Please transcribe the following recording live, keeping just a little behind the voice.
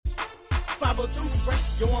502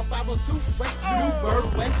 fresh, yo, I'm 502 fresh. New Bird,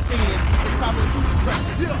 West End. It's 502 fresh.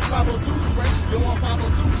 502 fresh, yo, I'm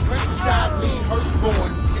 502 fresh. Shot Lee,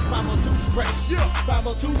 Hurstborn. It's 502 fresh.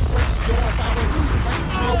 502 fresh, yo, I'm 502 fresh.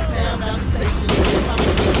 Smoke Town, down the station. It's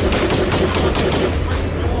 502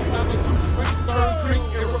 fresh. Yo, I'm 502 fresh. Third Creek,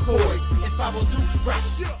 Iroquois. It's 502 fresh.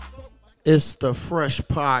 It's the Fresh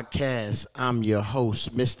Podcast. I'm your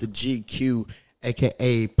host, Mr. GQ,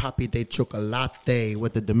 a.k.a. Papi de Chocolate,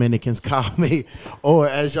 what the Dominicans call me. Or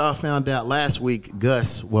as y'all found out last week,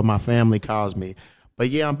 Gus, what my family calls me. But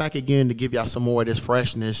yeah, I'm back again to give y'all some more of this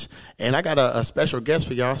freshness. And I got a special guest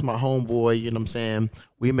for y'all. It's my homeboy, you know what I'm saying?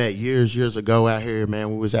 We met years ago out here,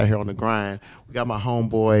 man. We was out here on the grind. We got my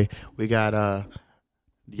homeboy. We got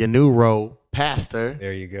your new role, Pastor.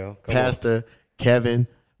 There you go. Pastor Kevin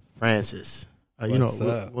Francis. We're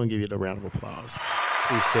going to give you the round of applause.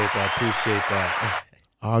 Appreciate that.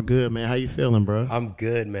 All good, man. How you feeling, bro? I'm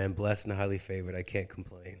good, man. Blessed and highly favored. I can't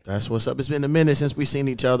complain. That's what's up. It's been a minute since we seen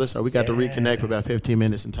each other, so we got to reconnect for about 15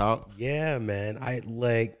 minutes and talk. Yeah, man. I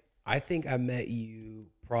think I met you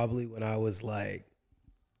probably when I was like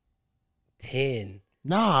 10.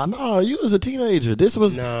 Nah, you was a teenager. This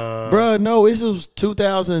was, bro, no, this was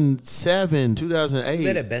 2007, 2008. You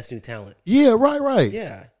met at Best New Talent. Yeah, right.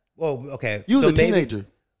 Yeah. Well, okay. You was a teenager.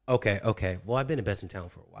 Okay. Well, I've been at Best New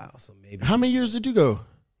Talent for a while, so maybe. How many years did you go?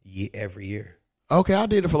 Yeah, every year. Okay, I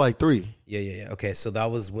did it for like 3. Yeah. Okay, so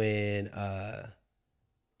that was when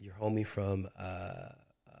your homie from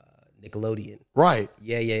Nickelodeon. Right.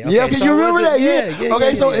 Yeah. Okay, yeah, okay, so you remember that? Yeah.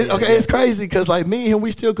 Okay, so yeah. It's crazy because like me and him,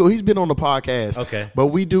 we still cool. He's been on the podcast. Okay. But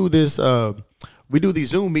we do this. We do these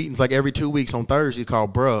Zoom meetings like every 2 weeks on Thursday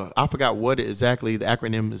called Bruh. I forgot what exactly the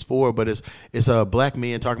acronym is for, but it's black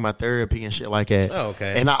men talking about therapy and shit like that. Oh,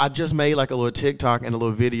 okay. And I just made like a little TikTok and a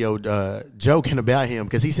little video joking about him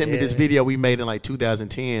because he sent me this video we made in like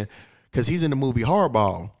 2010 because he's in the movie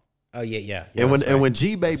Hardball. Oh, yeah. And when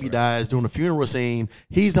G Baby dies during the funeral scene,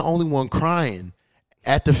 he's the only one crying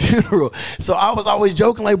at the funeral. So I was always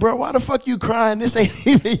joking like, bro, why the fuck you crying? This ain't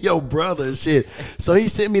even your brother and shit. So he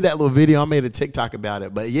sent me that little video. I made a TikTok about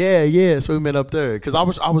it. But yeah. So we met up there. Because I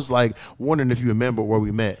was like wondering if you remember where we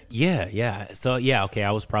met. Yeah. So okay, I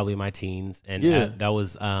was probably in my teens. And that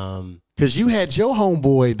was because you had your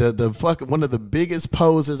homeboy, the fucking one of the biggest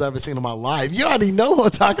posers I've ever seen in my life. You already know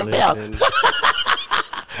what I'm talking about.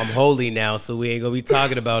 I'm holy now, so we ain't gonna be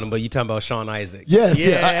talking about him. But you talking about Sean Isaac? Yes,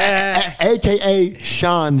 yeah. AKA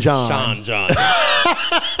Sean John.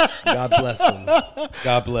 God bless him.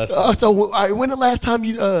 So, when the last time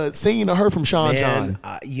you seen or heard from Sean John?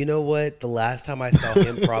 You know what? The last time I saw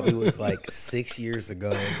him probably was like 6 years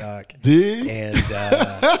ago, Doc. Dude. And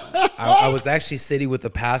I was actually sitting with a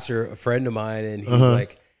pastor, a friend of mine, and he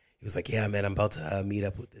was like, yeah, man, I'm about to meet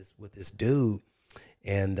up with this dude,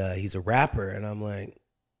 and he's a rapper, and I'm like,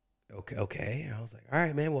 okay. And I was like, all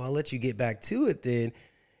right, man, well, I'll let you get back to it then.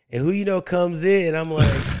 And who comes in, and I'm like,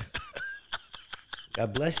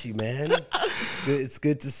 God bless you, man. It's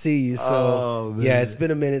good to see you. So yeah, it's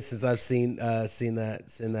been a minute since I've seen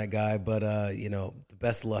that guy, but the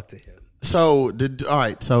best luck to him. So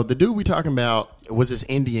the dude we talking about was this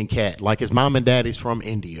Indian cat. Like his mom and daddy's from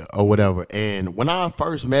India or whatever. And when I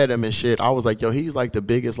first met him and shit, I was like, yo, he's like the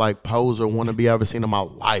biggest like poser wannabe I ever seen in my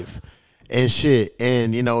life. And shit.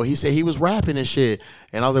 And, he said he was rapping and shit.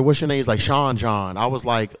 And I was like, what's your name? He's like, Sean John. I was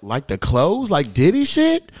like the clothes? Like Diddy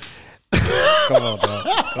shit? Come on, dog.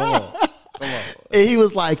 Come on. And he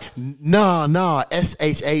was like, nah,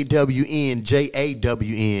 SHAWNJAWN.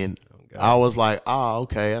 Oh, I was like,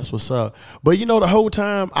 okay, that's what's up. But, the whole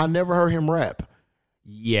time, I never heard him rap.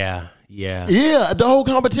 Yeah. Yeah, the whole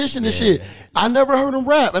competition and shit. I never heard him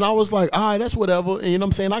rap. And I was like, all right, that's whatever. And you know what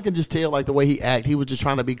I'm saying? I can just tell like the way he act. He was just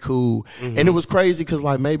trying to be cool. Mm-hmm. And it was crazy because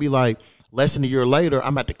like maybe like less than a year later,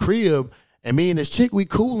 I'm at the crib and me and this chick, we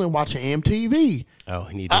cooling watching MTV. Oh,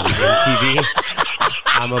 he needs MTV.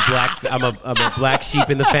 I'm a black sheep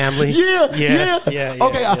in the family. Yeah.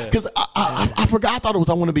 Okay, because I forgot. I thought it was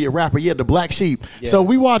I Want to Be a Rapper. Yeah, the black sheep. Yeah. So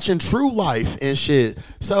we watching True Life and shit.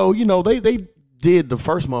 So, they did the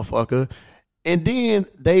first motherfucker, and then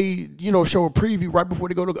they, show a preview right before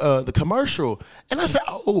they go to the commercial. And I said,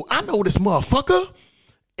 oh, I know this motherfucker.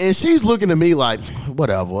 And she's looking at me like,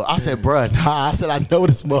 whatever. I said, bruh, nah. I said, I know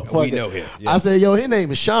this motherfucker. We know him. Yeah. I said, yo, his name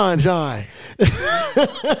is Sean John.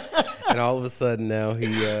 And all of a sudden now he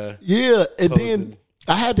yeah. And then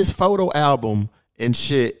I had this photo album and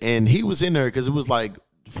shit, and he was in there because it was like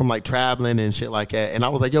from like traveling and shit like that. And I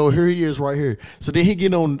was like, yo, here he is right here. So then he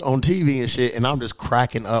get on TV and shit, and I'm just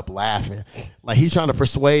cracking up laughing. Like he's trying to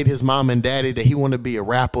persuade his mom and daddy that he want to be a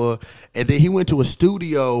rapper. And then he went to a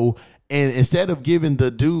studio, and instead of giving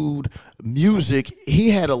the dude music, he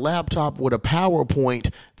had a laptop with a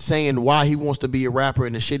PowerPoint saying why he wants to be a rapper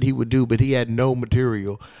and the shit he would do, but he had no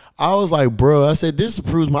material. I was like, bro, I said, this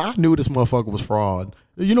proves I knew this motherfucker was fraud.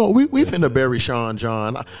 You know, we finna bury Sean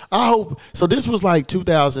John. I hope, so this was like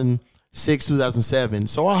 2006, 2007.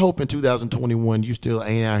 So I hope in 2021 you still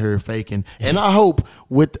ain't out here faking. And I hope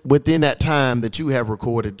within that time that you have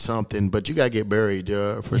recorded something, but you gotta get buried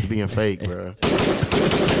for it being fake, bro.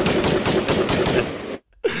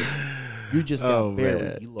 You just got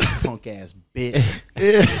buried, you little punk ass bitch.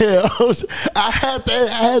 Yeah, I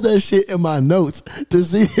had that shit in my notes to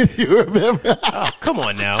see if you remember. Oh, come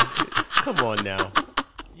on now. Come on now.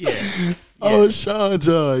 Yeah. Oh, Sean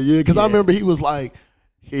John, yeah, because I remember he was like,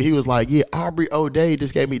 yeah, Aubrey O'Day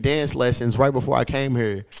just gave me dance lessons right before I came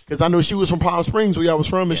here, because I knew she was from Palm Springs, where y'all was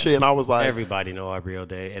from and shit, and I was like, everybody know Aubrey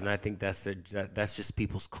O'Day, and I think that's just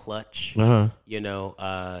people's clutch, you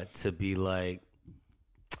know, to be like,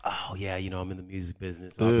 oh yeah, you know, I'm in the music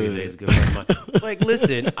business. Aubrey O'Day is a good friend of mine. Like,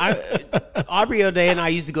 listen, Aubrey O'Day and I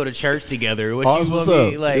used to go to church together. What you want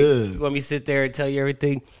me like? You want me to sit there and tell you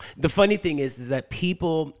everything? The funny thing is that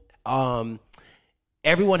people,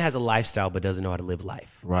 everyone has a lifestyle but doesn't know how to live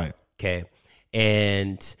life. Right. Okay,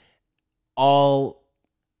 and all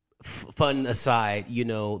fun aside, you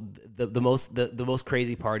know, the most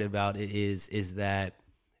crazy part about it is that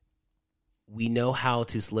we know how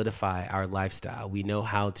to solidify our lifestyle. We know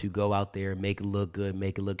how to go out there, make it look good,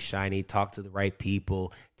 make it look shiny, talk to the right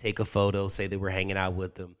people, take a photo, say that we're hanging out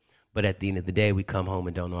with them. But at the end of the day, we come home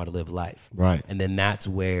and don't know how to live life. Right. And then that's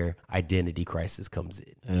where identity crisis comes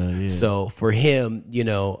in. Yeah. So for him, you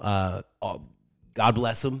know, God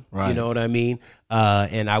bless him. Right. You know what I mean?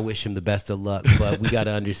 And I wish him the best of luck. But we got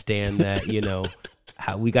to understand that, you know,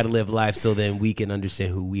 how we got to live life so then we can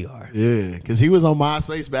understand who we are. Yeah, because he was on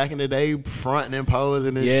MySpace back in the day, fronting and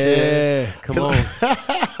posing and shit. Yeah, come on.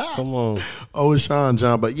 Come on. Oh, Sean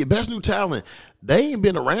John. But yeah, Best New Talent, they ain't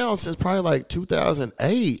been around since probably like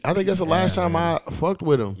 2008. I think that's the last time I fucked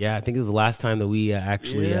with them. Yeah, I think it was the last time that we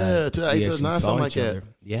actually 2008, 2009, something like that.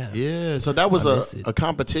 Yeah. So that was a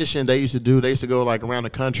competition they used to do. They used to go like around the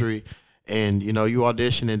country, and you know, you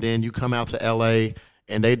audition and then you come out to LA.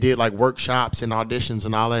 And they did like workshops and auditions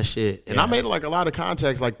and all that shit. And I made like a lot of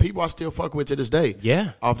contacts, like people I still fuck with to this day.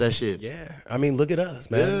 Yeah. Off that shit. Yeah. I mean, look at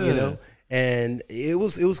us, man. You know? And it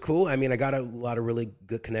was cool. I mean, I got a lot of really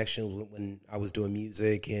good connections when I was doing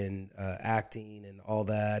music and acting and all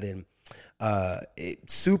that. And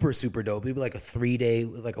super, super dope. It'd be like a 3-day,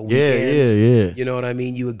 like a weekend. Yeah. You know what I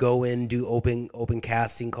mean? You would go in, do open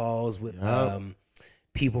casting calls with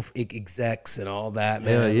people, execs, and all that,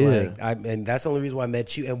 man. Yeah. And that's the only reason why I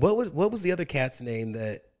met you. And what was the other cat's name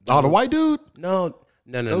that? Oh, the white dude? No.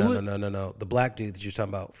 The black dude that you're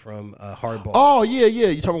talking about from Hardball. Oh, yeah.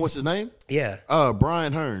 You talking about what's his name? Yeah.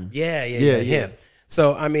 Brian Hearn. Yeah. Him.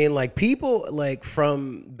 So I mean, like, people like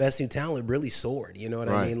from Best New Talent really soared. You know what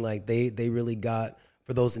I mean? Like they really got,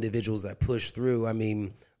 for those individuals that pushed through. I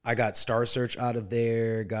mean, I got Star Search out of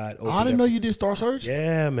there. I didn't know you did Star Search.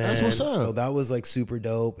 Yeah, man. That's what's up. So that was like super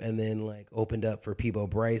dope. And then like opened up for Peebo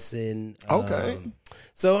Bryson. Okay.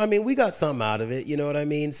 So I mean, we got something out of it. You know what I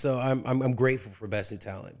mean? So I'm grateful for Best New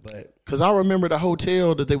Talent. But because I remember the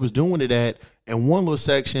hotel that they was doing it at, and one little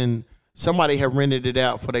section, somebody had rented it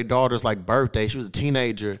out for their daughter's like birthday. She was a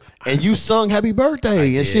teenager, and you sung "Happy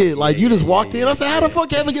Birthday" and shit. Like you just walked in. I said, "How the fuck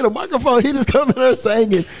Kevin get a microphone?" He just come in there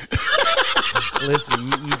singing. Listen,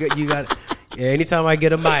 you got. Yeah, anytime I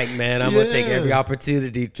get a mic, man, I'm gonna take every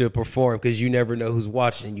opportunity to perform, because you never know who's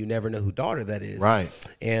watching. You never know who daughter that is. Right.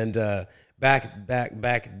 And back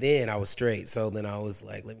then I was straight, so then I was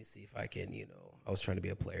like, let me see if I can. You know, I was trying to be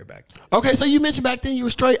a player back then. Okay, so you mentioned back then you were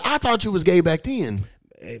straight. I thought you was gay back then.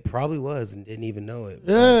 It probably was and didn't even know it.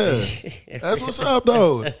 Yeah, that's what's up,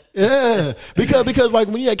 though. Yeah, because like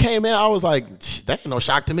when you came out, I was like, that ain't no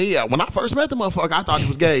shock to me. When I first met the motherfucker, I thought he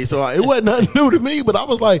was gay, so it wasn't nothing new to me. But I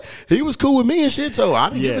was like, he was cool with me and shit, so I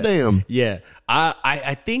didn't give a damn. Yeah,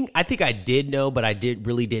 I think I did know, but I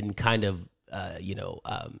didn't kind of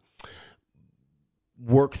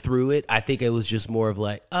work through it. I think it was just more of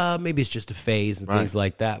like, maybe it's just a phase and things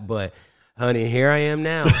like that. But honey, here I am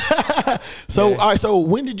now. So, all right. So,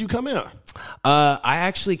 when did you come out? I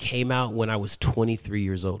actually came out when I was 23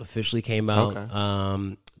 years old. Officially came out.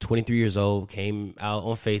 Okay. 23 years old. Came out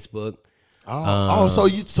on Facebook. So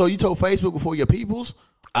you told Facebook before your peoples?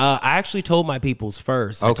 I actually told my peoples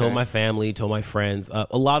first. Okay. I told my family, told my friends.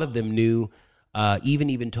 A lot of them knew.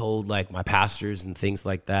 even told like my pastors and things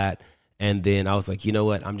like that. And then I was like, you know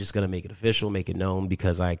what? I'm just going to make it official, make it known,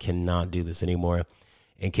 because I cannot do this anymore.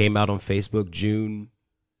 And came out on Facebook June,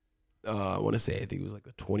 I want to say, I think it was like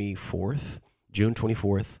the 24th, June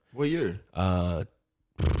 24th. What year?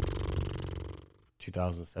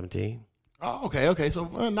 2017. Oh, okay. So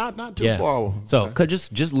not too far. So okay.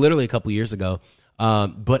 just literally a couple years ago.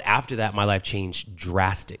 But after that, my life changed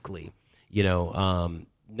drastically. You know,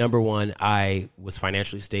 number one, I was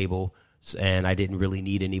financially stable, and I didn't really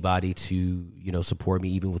need anybody to, you know, support me,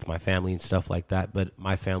 even with my family and stuff like that. But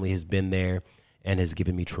my family has been there and has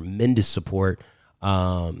given me tremendous support.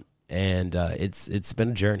 And it's been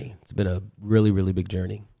a journey. It's been a really, really big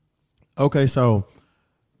journey. Okay, so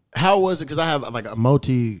how was it? Because I have like a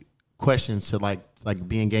multi questions to like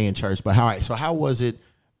being gay in church. But how was it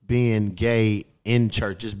being gay in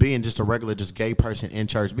church? Just being just a regular, just gay person in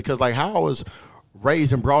church? Because like how I was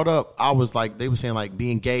raised and brought up, I was like, they were saying like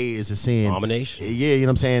being gay is a sin. Abomination. Yeah, you know what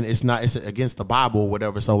I'm saying? It's against the Bible or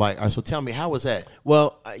whatever. So like, so tell me, how was that?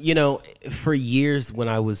 Well, you know, for years when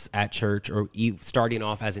I was at church, or starting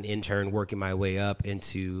off as an intern, working my way up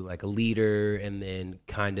into like a leader, and then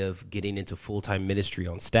kind of getting into full-time ministry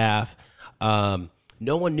on staff, no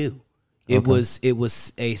one knew. It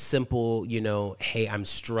was a simple, you know, hey, I'm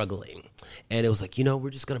struggling. And it was like, you know, we're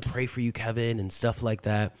just going to pray for you, Kevin, and stuff like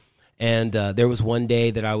that. And there was one day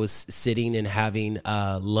that I was sitting and having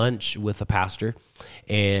lunch with a pastor,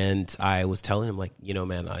 and I was telling him, like, you know,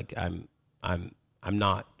 man, like I'm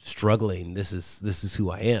not struggling. This is who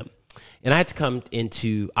I am, and I had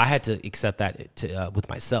to accept that with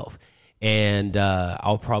myself. And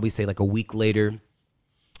I'll probably say like a week later,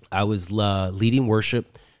 I was leading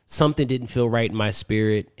worship. Something didn't feel right in my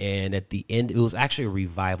spirit, and at the end, it was actually a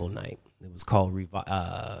revival night. It was called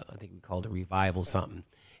I think we called it revival something.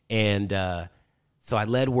 And so I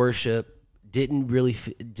led worship,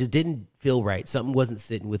 didn't feel right. Something wasn't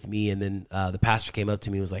sitting with me. And then the pastor came up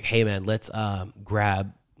to me and was like, hey, man, let's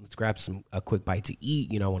grab a quick bite to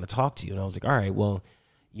eat. You know, I want to talk to you. And I was like, all right, well,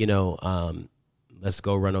 you know, let's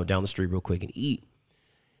go run down the street real quick and eat.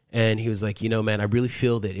 And he was like, you know, man, I really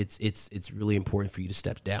feel that it's really important for you to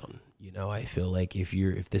step down. You know, I feel like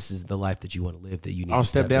if this is the life that you want to live, that you need to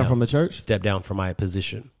step down from the church? Step down from my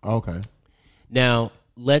position. Okay. Now,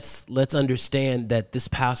 let's understand that this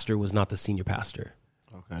pastor was not the senior pastor.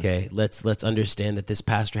 Okay. Let's understand that this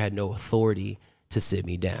pastor had no authority to sit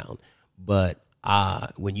me down. But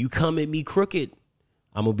when you come at me crooked,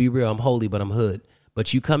 I'm gonna be real. I'm holy, but I'm hood.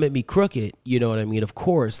 But you come at me crooked, you know what I mean? Of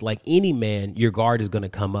course, like any man, your guard is gonna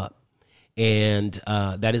come up. And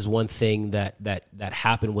that is one thing that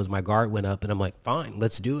happened, was my guard went up, and I'm like, fine,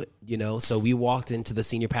 let's do it. You know, so we walked into the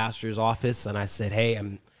senior pastor's office, and I said, hey,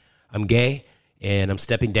 I'm gay, and I'm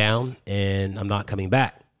stepping down, and I'm not coming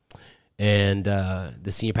back. And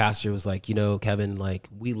the senior pastor was like, you know, Kevin, like,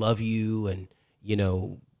 we love you, and, you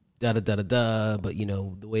know, da-da-da-da-da, but, you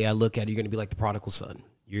know, the way I look at it, you're going to be like the prodigal son.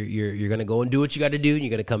 You're going to go and do what you got to do, and you're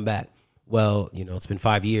going to come back. Well, you know, it's been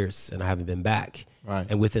 5 years, and I haven't been back. Right.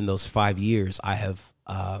 And within those 5 years, I have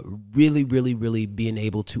really, really, really been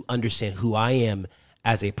able to understand who I am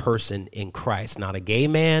as a person in Christ. Not a gay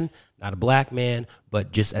man, not a black man,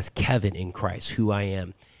 but just as Kevin in Christ, who I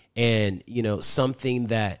am. And, you know, something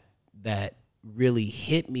that really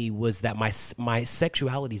hit me was that my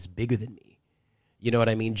sexuality is bigger than me. You know what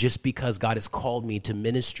I mean? Just because God has called me to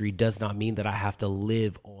ministry does not mean that I have to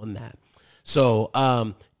live on that.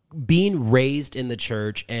 So being raised in the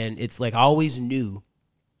church, and it's like I always knew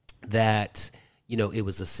that, you know, it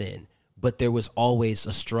was a sin, but there was always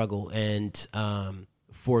a struggle. And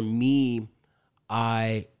for me,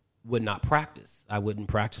 I would not practice. I wouldn't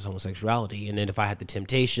practice homosexuality. And then if I had the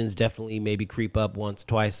temptations, definitely maybe creep up once,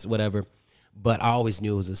 twice, whatever. But I always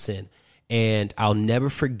knew it was a sin. And I'll never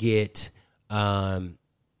forget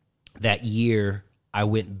that year I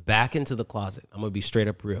went back into the closet. I'm going to be straight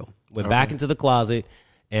up real. Went back into the closet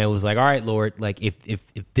and was like, all right, Lord, like if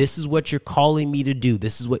this is what you're calling me to do,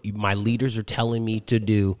 this is what my leaders are telling me to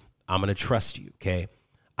do, I'm going to trust you, okay?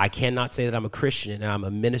 I cannot say that I'm a Christian and I'm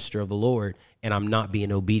a minister of the Lord and I'm not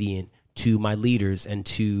being obedient to my leaders and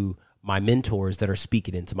to my mentors that are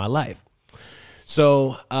speaking into my life.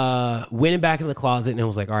 So went back in the closet and it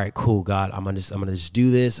was like, all right, cool, God, I'm gonna just do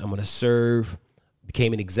this. I'm gonna serve.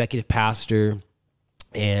 Became an executive pastor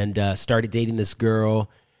and started dating this girl.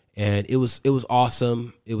 And it was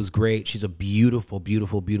awesome. It was great. She's a beautiful,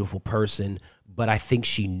 beautiful, beautiful person. But I think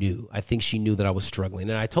she knew. I think she knew that I was struggling.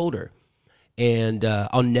 And I told her. And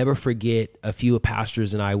I'll never forget a few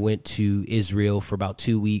pastors and I went to Israel for about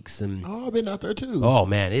 2 weeks. And Oh, I've been out there too. oh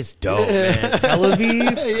man, it's dope, man. Tel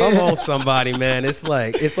Aviv, come on, somebody, man. It's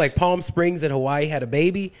like Palm Springs in Hawaii had a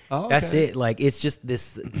baby. Oh, okay. That's it. Like it's just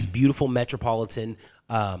this beautiful metropolitan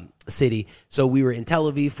city. So we were in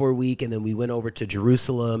Tel Aviv for a week, and then we went over to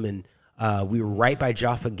Jerusalem, and we were right by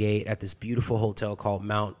Jaffa Gate at this beautiful hotel called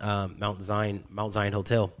Mount Zion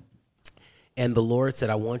Hotel. And the Lord said,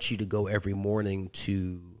 I want you to go every morning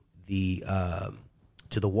to the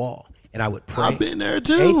wall. And I would pray. I've been there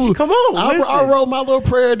too. Hey, come on, I wrote my little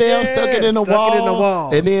prayer down, Yeah, stuck it in the stuck it in the wall,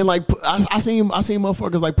 wall. and then like I seen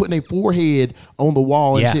motherfuckers like putting their forehead on the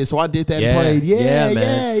wall and Yeah. shit. So I did that and prayed.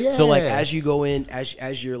 Yeah. So like as you go in,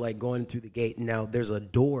 as you're like going through the gate, now there's a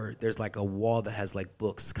door. There's like a wall that has like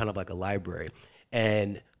books. It's kind of like a library,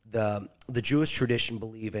 and the Jewish tradition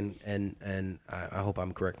believe, and I hope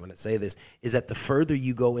I'm correct when I say this, is that the further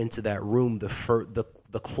you go into that room,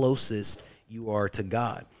 the closest you are to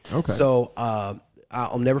God. Okay. So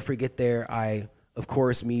I'll never forget there. Of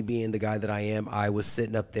course, me being the guy that I am, I was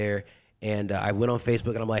sitting up there, and I went on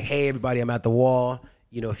Facebook, and I'm like, hey, everybody, I'm at the wall.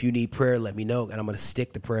 You know, if you need prayer, let me know, and I'm going to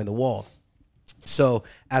stick the prayer in the wall. So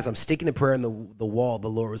as I'm sticking the prayer in the wall, the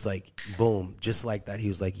Lord was like, boom, just like that. He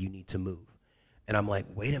was like, you need to move. And I'm like,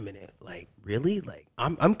 wait a minute, like, really? Like,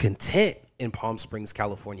 I'm content in Palm Springs,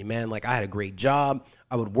 California, man. Like, I had a great job.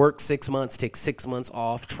 I would work 6 months, take 6 months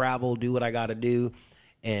off, travel, do what I got to do.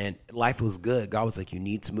 And life was good. God was like, you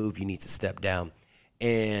need to move. You need to step down.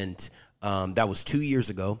 And that was 2 years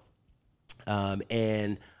ago.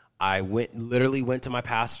 And I literally went to my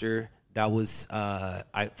pastor. That was,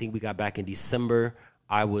 I think we got back in December.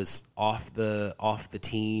 I was off the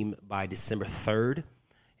team by December 3rd.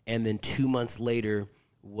 And then 2 months later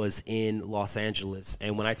was in Los Angeles.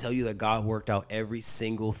 And when I tell you that God worked out every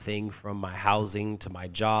single thing from my housing to my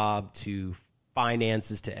job to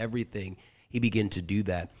finances to everything, he began to do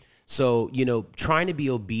that. So, you know, trying to be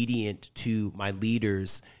obedient to my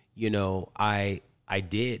leaders, you know, I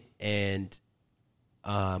did. And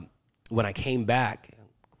when I came back,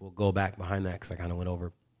 we'll go back behind that because I kind of went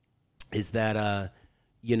over, is that,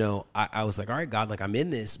 you know, I was like, all right, God, like I'm in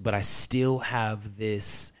this, but I still have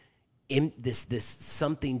this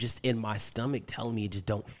something just in my stomach telling me it just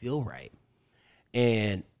don't feel right.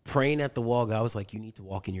 And praying at the wall, God was like, you need to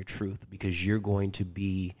walk in your truth because you're going to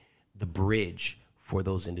be the bridge for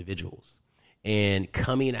those individuals. And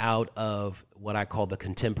coming out of what I call the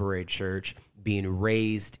contemporary church, being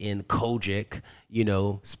raised in Kojic, you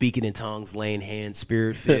know, speaking in tongues, laying hands,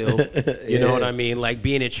 spirit filled, you know what I mean? Like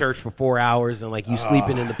being in church for 4 hours and like you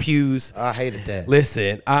sleeping in the pews. I hated that.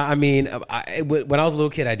 Listen, I mean, when I was a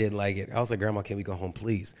little kid, I didn't like it. I was like, Grandma, can we go home,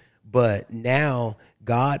 please? But now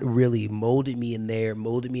God really molded me in there,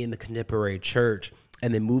 molded me in the contemporary church.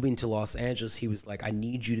 And then moving to Los Angeles, he was like, I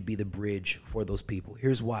need you to be the bridge for those people.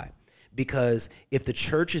 Here's why. Because if the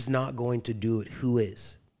church is not going to do it, who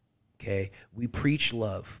is? Okay, we preach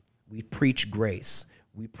love, we preach grace,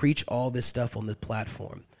 we preach all this stuff on the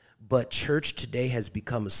platform. But church today has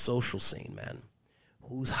become a social scene, man.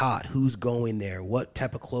 Who's hot? Who's going there? What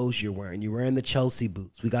type of clothes you're wearing? You're wearing the Chelsea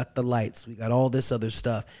boots. We got the lights. We got all this other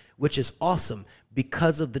stuff, which is awesome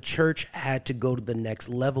because of the church had to go to the next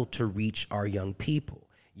level to reach our young people.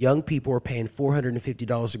 Young people are paying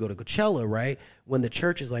 $450 to go to Coachella, right? When the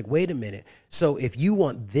church is like, wait a minute. So if you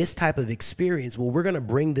want this type of experience, well, we're going to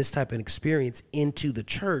bring this type of experience into the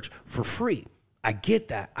church for free. I get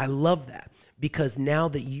that. I love that because now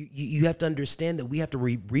that you have to understand that we have to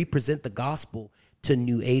represent the gospel to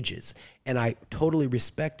new ages. And I totally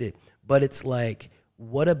respect it. But it's like,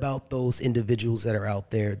 what about those individuals that are out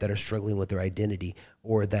there that are struggling with their identity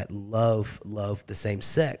or that love the same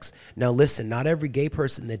sex? Now, listen, not every gay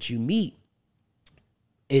person that you meet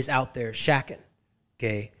is out there shacking,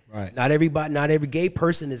 okay? Right. Not every gay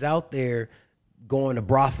person is out there going to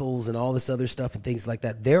brothels and all this other stuff and things like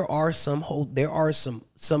that. There are some of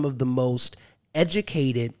the most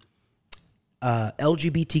educated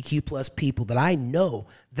LGBTQ plus people that I know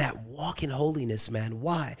that walk in holiness, man.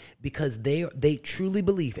 Why? Because they truly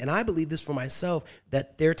believe, and I believe this for myself,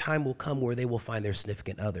 that their time will come where they will find their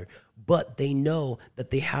significant other. But they know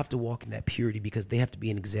that they have to walk in that purity because they have to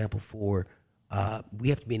be an example for, we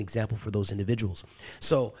have to be an example for those individuals.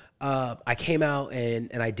 So I came out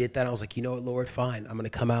and I did that. I was like, you know what, Lord, fine. I'm going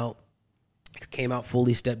to come out. Came out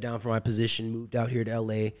fully, stepped down from my position, moved out here to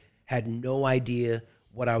LA, had no idea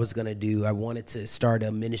what I was going to do. I wanted to start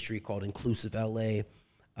a ministry called Inclusive LA.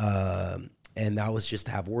 And that was just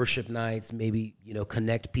to have worship nights, maybe, you know,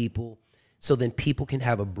 connect people. So then people can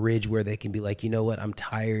have a bridge where they can be like, you know what, I'm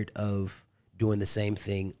tired of doing the same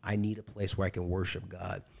thing. I need a place where I can worship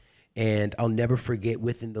God. And I'll never forget,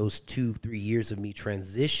 within those 2-3 years of me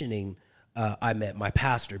transitioning, I met my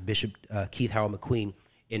pastor, Bishop Keith Howell McQueen,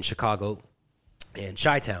 in Chicago and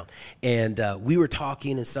Chi-Town. And we were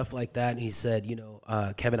talking and stuff like that. And he said,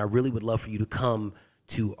 Kevin, I really would love for you to come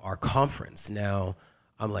to our conference. Now,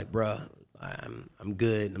 I'm like, bruh, I'm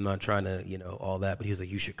good. I'm not trying to, all that. But he was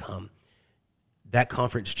like, you should come. That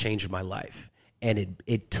conference changed my life. And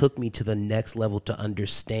it took me to the next level to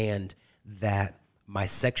understand that my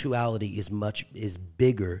sexuality is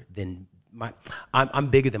bigger than I'm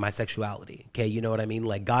bigger than my sexuality. Okay. You know what I mean?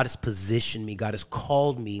 Like, God has positioned me. God has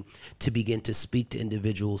called me to begin to speak to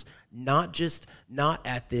individuals, not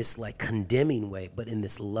at this like condemning way, but in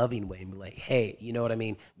this loving way, and be like, hey, you know what I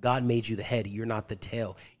mean? God made you the head. You're not the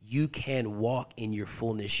tail. You can walk in your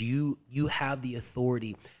fullness. You have the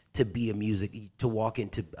authority to be to walk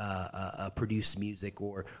into produce music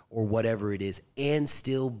or whatever it is, and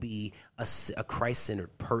still be a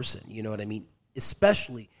Christ-centered person. You know what I mean?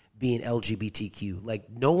 Especially being LGBTQ. Like,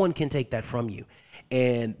 no one can take that from you.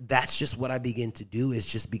 And that's just what I begin to do, is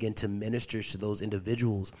just begin to minister to those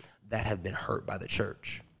individuals that have been hurt by the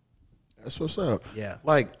church. That's what's up. Yeah.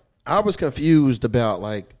 Like, I was confused about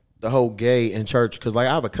like the whole gay in church, because like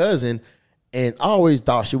I have a cousin and I always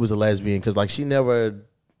thought she was a lesbian, because like she never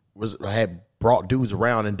had brought dudes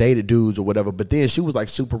around and dated dudes or whatever, but then she was like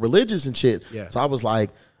super religious and shit. Yeah. So I was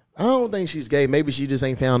like, I don't think she's gay. Maybe she just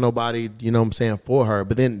ain't found nobody, you know what I'm saying, for her.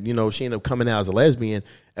 But then, she ended up coming out as a lesbian,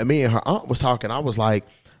 and me and her aunt was talking. I was like,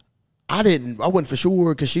 I wasn't for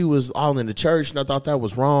sure, because she was all in the church, and I thought that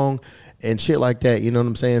was wrong and shit like that. You know what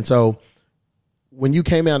I'm saying? So when you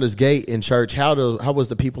came out as gay in church, how was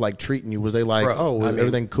the people like treating you? Was they like,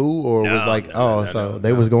 everything cool, or was like,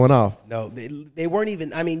 they was going off? No, they weren't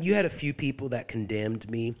even. I mean, you had a few people that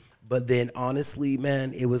condemned me, but then honestly,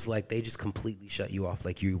 man, it was like they just completely shut you off,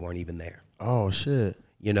 like you weren't even there. Oh shit!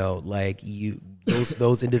 Like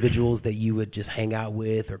those individuals that you would just hang out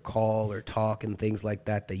with or call or talk and things like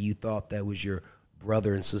that you thought that was your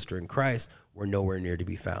brother and sister in Christ were nowhere near to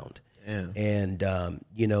be found. Yeah. And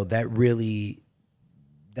that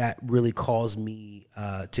really caused me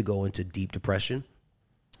to go into deep depression,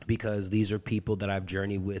 because these are people that I've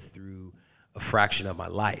journeyed with through a fraction of my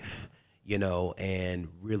life, and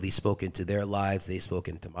really spoken to their lives. They spoke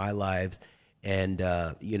into my lives, and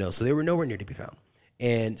so they were nowhere near to be found.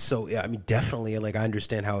 And so, yeah, I mean, definitely, like, I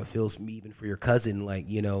understand how it feels, even for your cousin. Like,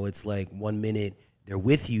 it's like 1 minute they're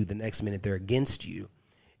with you, the next minute they're against you,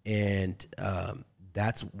 and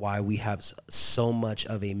that's why we have so much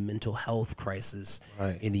of a mental health crisis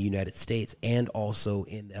in the United States, and also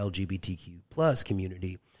in the LGBTQ plus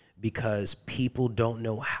community, because people don't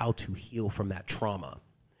know how to heal from that trauma.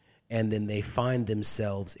 And then they find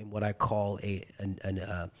themselves in what I call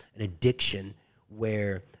an addiction,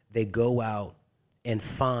 where they go out and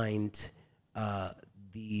find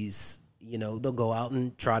these, they'll go out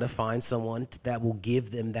and try to find someone that will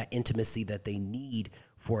give them that intimacy that they need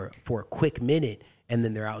for a quick minute, and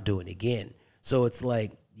then they're out doing it again. So it's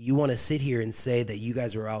like, you want to sit here and say that you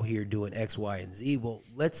guys are out here doing X, Y, and Z. Well,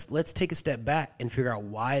 let's take a step back and figure out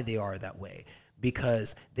why they are that way,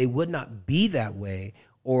 because they would not be that way,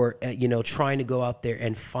 or trying to go out there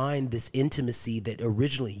and find this intimacy that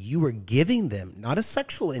originally you were giving them, not a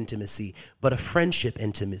sexual intimacy, but a friendship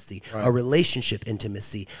intimacy, a relationship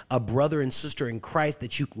intimacy, a brother and sister in Christ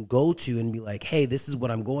that you can go to and be like, hey, this is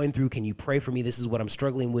what I'm going through. Can you pray for me? This is what I'm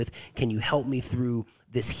struggling with. Can you help me through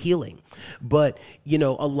this healing? But, a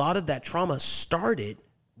lot of that trauma started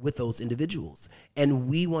with those individuals, and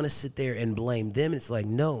we want to sit there and blame them. It's like,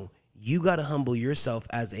 no. You got to humble yourself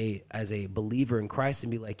as a believer in Christ and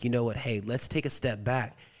be like, you know what? Hey, let's take a step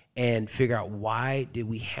back and figure out, why did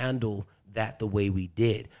we handle that the way we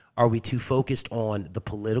did? Are we too focused on the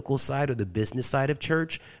political side or the business side of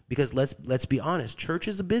church? Because let's be honest, church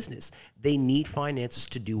is a business. They need finances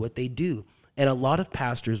to do what they do. And a lot of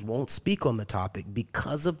pastors won't speak on the topic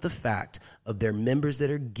because of the fact of their members that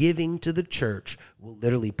are giving to the church will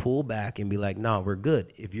literally pull back and be like, no, we're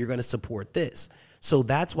good if you're going to support this. So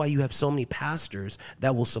that's why you have so many pastors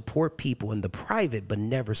that will support people in the private but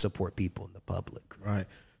never support people in the public. Right.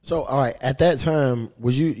 So, all right, at that time,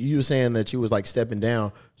 was you were saying that you was like stepping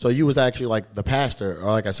down. So you was actually like the pastor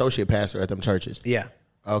or like associate pastor at them churches? Yeah.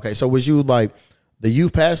 Okay. So was you like the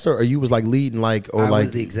youth pastor, or you was like leading I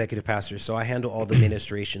was the executive pastor. So I handle all the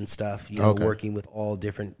administration stuff, working with all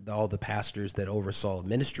the pastors that oversaw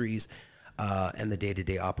ministries and the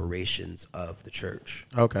day-to-day operations of the church.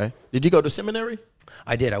 Okay. Did you go to seminary?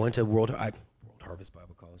 I did. I went to World Harvest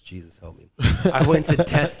Bible College. Jesus help me. I went to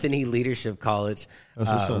Destiny Leadership College,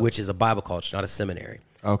 which is a Bible college, not a seminary.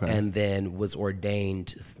 Okay. And then was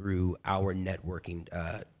ordained through our networking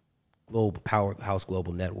Global Powerhouse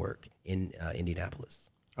Global Network in Indianapolis.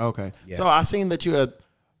 Okay. Yeah. So I seen that you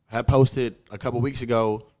had posted a couple weeks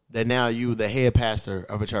ago that now you the head pastor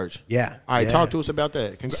of a church. Yeah. All right, yeah. talk to us about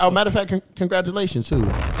that. Matter of fact, congratulations too.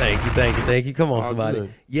 Thank you. Come on, somebody.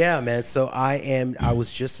 Good. Yeah, man. So I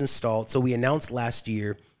was just installed. So we announced last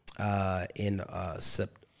year in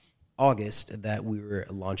August that we were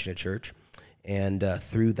launching a church. And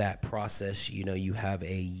through that process, you have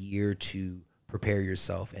a year to prepare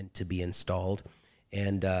yourself and to be installed.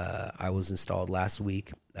 And I was installed last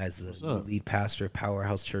week as the lead pastor of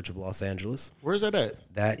Powerhouse Church of Los Angeles. Where's that at?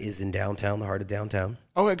 That is in downtown, the heart of downtown.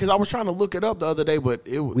 Okay, because I was trying to look it up the other day, but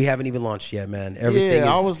We haven't even launched yet, man. Everything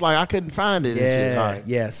I was like, I couldn't find it.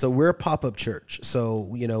 Yeah. So we're a pop-up church. So,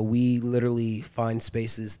 we literally find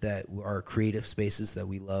spaces that are creative spaces that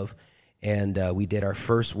we love. And we did our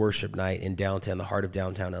first worship night in downtown, the heart of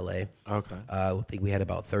downtown LA. Okay. I think we had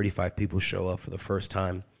about 35 people show up for the first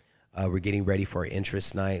time. We're getting ready for our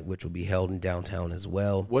interest night, which will be held in downtown as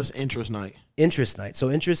well. What's interest night? Interest night.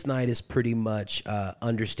 So interest night is pretty much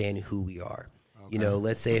understanding who we are. Okay.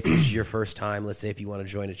 Let's say if it's your first time, let's say if you want to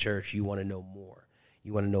join a church, you want to know more.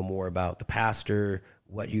 You want to know more about the pastor,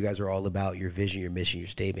 what you guys are all about, your vision, your mission, your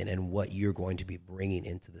statement, and what you're going to be bringing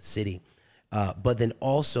into the city. But then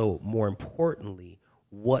also, more importantly,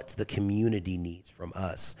 what the community needs from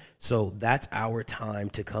us. So that's our time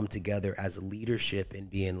to come together as a leadership and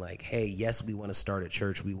being like, hey, yes, we want to start a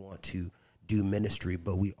church. We want to do ministry,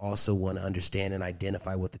 but we also want to understand and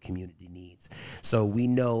identify what the community needs. So we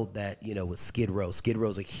know that, with Skid Row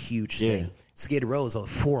is a huge thing. Skid Row is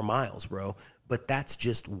 4 miles, bro. But that's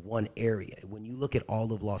just one area. When you look at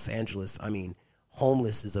all of Los Angeles,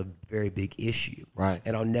 homeless is a very big issue. Right.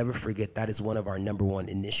 And I'll never forget that is one of our number one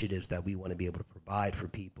initiatives that we want to be able to provide for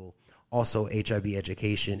people. Also HIV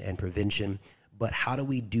education and prevention. But how do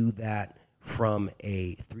we do that from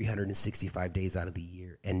a 365 days out of the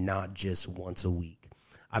year and not just once a week?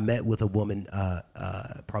 I met with a woman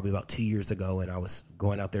probably about 2 years ago, and I was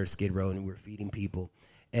going out there to Skid Row and we were feeding people.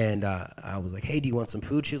 And I was like, hey, do you want some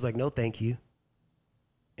food? She was like, no, thank you.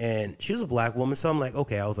 And she was a black woman. So I'm like,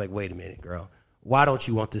 okay. I was like, wait a minute, girl. Why don't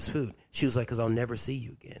you want this food? She was like, because I'll never see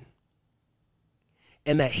you again.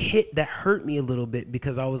 And that hurt me a little bit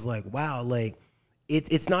because I was like, wow, like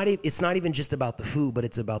it's not even just about the food, but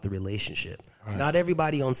it's about the relationship. Right. Not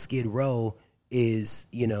everybody on Skid Row is,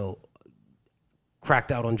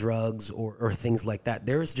 cracked out on drugs or things like that.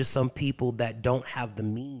 There's just some people that don't have the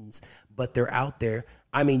means, but they're out there.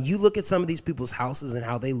 You look at some of these people's houses and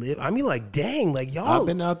how they live. Like, dang, like y'all. I've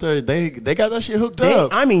been out there. They got that shit hooked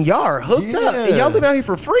up. Y'all are hooked up. And y'all live out here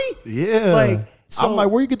for free? Yeah. So, I'm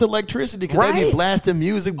like, where you get the electricity? Because they be blasting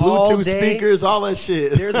music, Bluetooth speakers, all that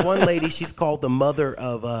shit. There's one lady, she's called the mother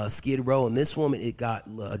of Skid Row. And this woman, it got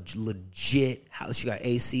a legit house. She got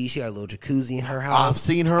AC. She got a little jacuzzi in her house. I've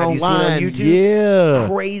seen her online. You seen her on YouTube? Yeah.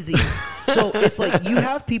 Crazy. So it's like you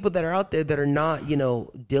have people that are out there that are not,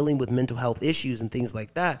 dealing with mental health issues and things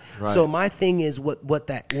like that. Right. So my thing is what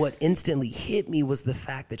instantly hit me was the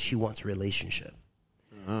fact that she wants a relationship.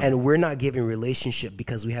 And we're not giving relationship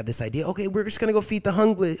because we have this idea, okay, we're just going to go feed the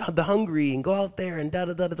hungry and go out there and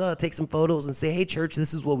take some photos and say, hey, church,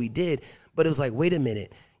 this is what we did. But it was like, wait a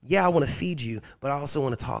minute. Yeah, I want to feed you, but I also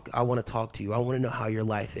want to talk. I want to talk to you. I want to know how your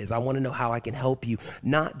life is. I want to know how I can help you,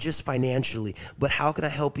 not just financially, but how can I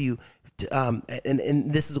help you?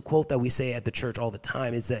 And this is a quote that we say at the church all the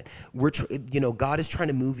time is that God is trying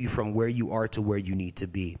to move you from where you are to where you need to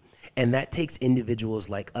be. And that takes individuals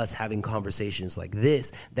like us having conversations like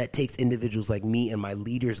this. That takes individuals like me and my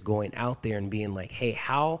leaders going out there and being like, hey,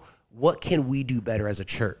 what can we do better as a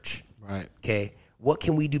church? Right. Okay. What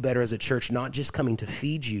can we do better as a church? Not just coming to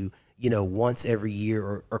feed you, once every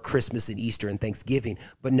year or Christmas and Easter and Thanksgiving,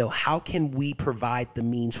 but no, how can we provide the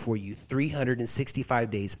means for you 365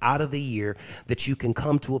 days out of the year that you can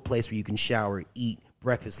come to a place where you can shower, eat,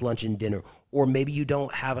 breakfast, lunch, and dinner, or maybe you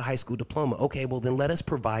don't have a high school diploma. Okay, well then let us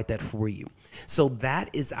provide that for you. So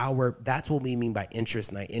that's what we mean by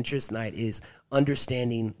interest night. Interest night is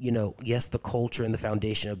understanding, yes, the culture and the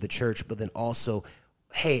foundation of the church, but then also,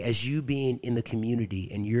 hey, as you being in the community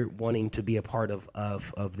and you're wanting to be a part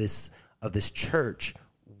of this church,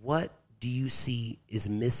 what do you see is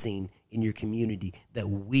missing in your community that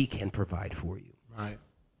we can provide for you? Right.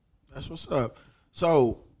 That's what's up.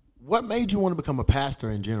 So what made you want to become a pastor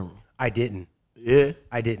in general? I didn't. Yeah?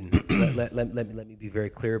 I didn't. let me be very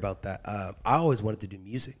clear about that. I always wanted to do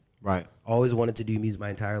music. Right. Always wanted to do music my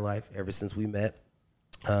entire life, ever since we met.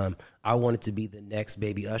 I wanted to be the next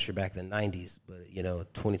Baby Usher back in the 90s, but,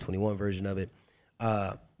 2021 version of it.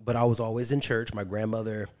 But I was always in church. My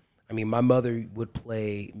mother would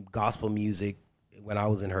play gospel music when I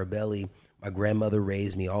was in her belly, my grandmother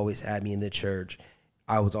raised me, always had me in the church.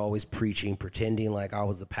 I was always preaching, pretending like I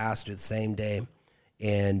was the pastor the same day.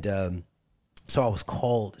 And so I was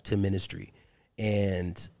called to ministry.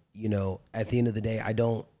 And, you know, at the end of the day,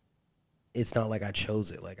 it's not like I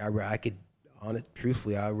chose it. Like I could,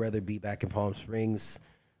 truthfully, I'd rather be back in Palm Springs,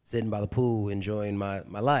 sitting by the pool, enjoying my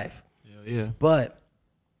life. Yeah. But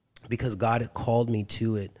because God had called me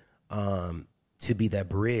to it, to be that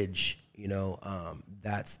bridge, you know,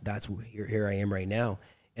 that's here I am right now.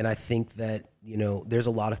 And I think that, you know, there's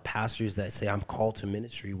a lot of pastors that say I'm called to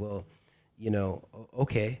ministry. Well, you know,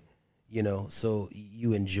 okay, you know, so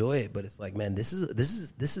you enjoy it, but it's like, man, this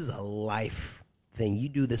is a life thing. You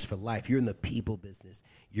do this for life. You're in the people business.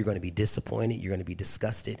 You're going to be disappointed. You're going to be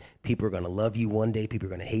disgusted. People are going to love you one day. People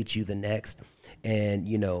are going to hate you the next. And,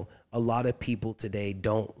 you know, a lot of people today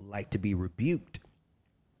don't like to be rebuked.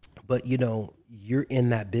 But, you know, you're in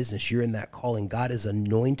that business. You're in that calling. God has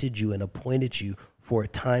anointed you and appointed you for a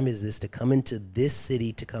time as this to come into this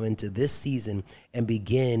city, to come into this season and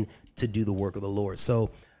begin to do the work of the Lord.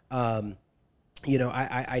 So, you know,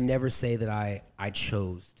 I never say that I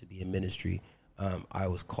chose to be in ministry. I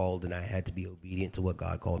was called and I had to be obedient to what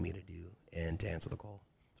God called me to do and to answer the call.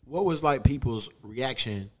 What was like people's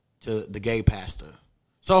reaction to the gay pastor?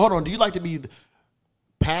 So hold on, do you like to be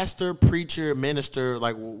pastor, preacher, minister?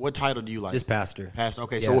 Like what title do you like? Just pastor. Pastor.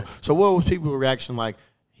 Okay, Yeah. so what was people's reaction like?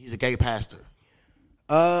 He's a gay pastor.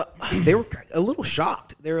 They were a little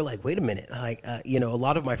shocked. They were like, wait a minute. Like, you know, a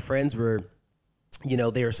lot of my friends were, you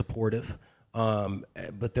know, they were supportive.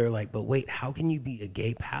 But they're like, but wait, how can you be a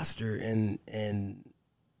gay pastor? And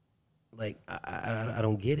like, I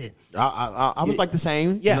don't get it. I was like the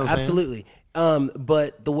same. Yeah, you know what I'm absolutely.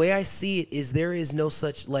 But the way I see it is there is no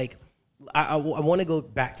such, like, I want to go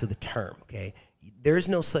back to the term. Okay. There's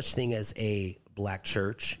no such thing as a black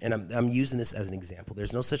church. And I'm using this as an example.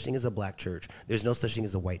 There's no such thing as a black church. There's no such thing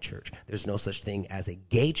as a white church. There's no such thing as a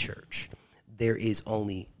gay church. There is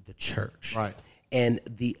only the church. Right. And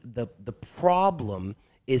the problem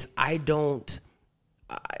is the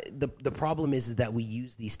problem is that we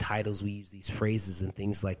use these titles, we use these phrases and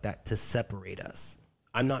things like that to separate us.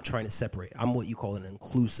 I'm not trying to separate. I'm what you call an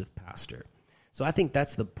inclusive pastor. So I think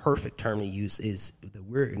that's the perfect term to use, is that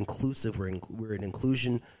we're inclusive. We're an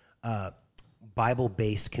inclusion,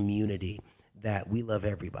 Bible-based community that we love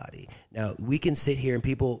everybody. Now, we can sit here and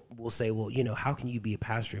people will say, well, you know, how can you be a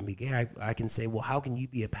pastor and be gay? I can say, well, how can you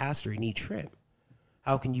be a pastor and eat shrimp?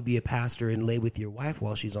 How can you be a pastor and lay with your wife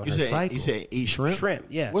while she's on her cycle? You said eat shrimp? Shrimp,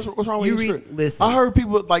 yeah. What's wrong with eating shrimp? Listen. I heard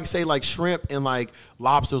people like say like shrimp and like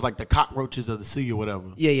lobsters, like the cockroaches of the sea or whatever.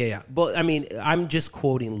 Yeah. But I mean, I'm just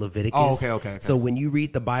quoting Leviticus. Oh, okay. So when you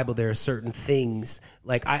read the Bible, there are certain things.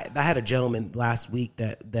 Like I had a gentleman last week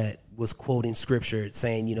that was quoting scripture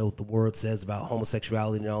saying, you know, what the word says about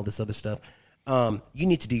homosexuality and all this other stuff. You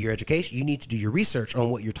need to do your education. You need to do your research on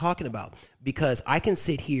what you're talking about, because I can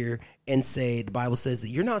sit here and say the Bible says that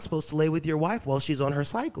you're not supposed to lay with your wife while she's on her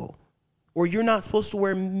cycle, or you're not supposed to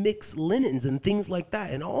wear mixed linens and things like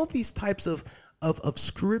that. And all these types of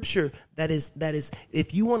scripture that is,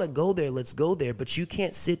 if you want to go there, let's go there. But you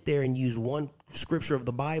can't sit there and use one scripture of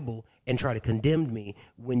the Bible and try to condemn me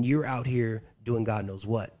when you're out here doing God knows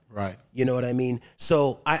what. Right. You know what I mean?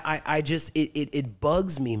 So I just, it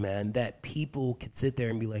bugs me, man, that people could sit there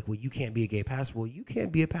and be like, well, you can't be a gay pastor. Well, you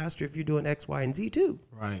can't be a pastor if you're doing X, Y, and Z too.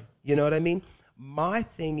 Right. You know what I mean? My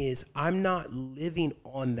thing is, I'm not living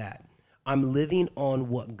on that. I'm living on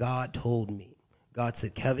what God told me. God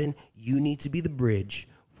said, Kevin, you need to be the bridge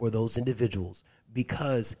for those individuals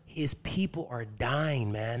because his people are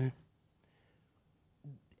dying, man.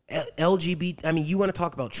 LGBT, I mean, you want to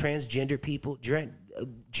talk about transgender people?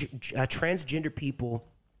 Transgender people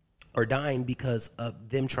are dying because of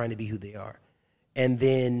them trying to be who they are. And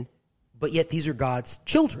then, but yet these are God's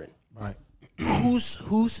children. Right.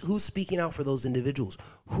 Who's speaking out for those individuals?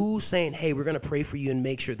 Who's saying, hey, we're going to pray for you and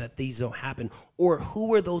make sure that these don't happen? Or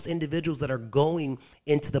who are those individuals that are going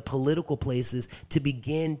into the political places to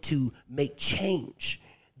begin to make change?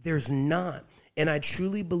 There's not. And I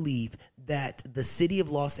truly believe that the city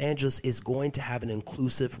of Los Angeles is going to have an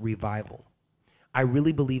inclusive revival. I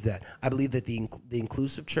really believe that. I believe that the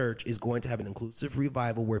inclusive church is going to have an inclusive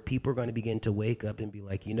revival where people are going to begin to wake up and be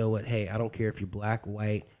like, you know what? Hey, I don't care if you're black,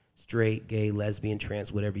 white, straight, gay, lesbian,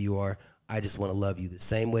 trans, whatever you are. I just want to love you the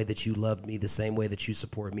same way that you loved me, the same way that you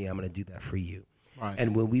support me. I'm going to do that for you. Right.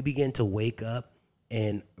 And when we begin to wake up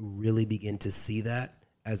and really begin to see that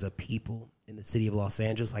as a people in the city of Los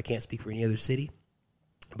Angeles, I can't speak for any other city,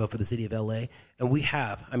 but for the city of LA. And we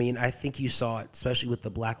have, I mean, I think you saw it, especially with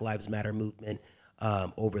the Black Lives Matter movement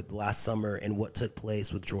over the last summer and what took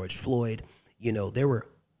place with George Floyd. you know,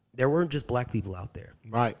 there weren't just black people out there.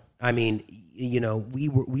 Right. I mean, you know,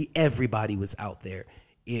 everybody was out there.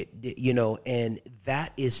 You know, and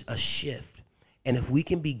that is a shift. And if we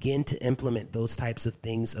can begin to implement those types of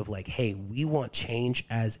things of like, hey, we want change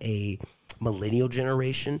as a millennial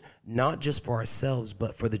generation, not just for ourselves,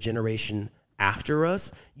 but for the generation after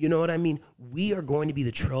us. You know what I mean? We are going to be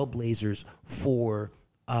the trailblazers for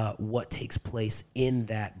what takes place in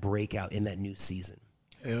that breakout, in that new season.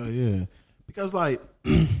 Hell yeah. Because, like,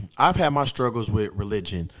 I've had my struggles with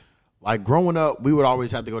religion. Like, growing up, we would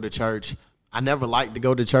always have to go to church. I never liked to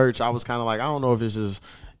go to church. I was kind of like, I don't know if this is,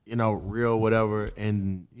 you know, real, whatever.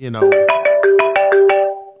 And, you know,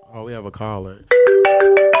 oh, we have a caller.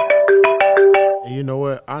 And you know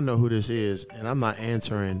what? I know who this is, and I'm not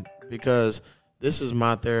answering because this is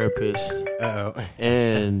my therapist. Uh-oh.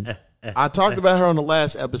 And I talked about her on the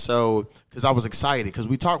last episode because I was excited because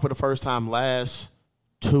we talked for the first time last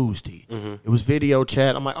Tuesday. Mm-hmm. It was video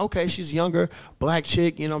chat. I'm like, okay, she's younger, black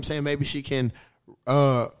chick. You know what I'm saying? Maybe she can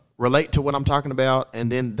relate to what I'm talking about.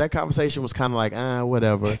 And then that conversation was kind of like,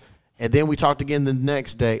 whatever. And then we talked again the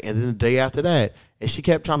next day and then the day after that. And she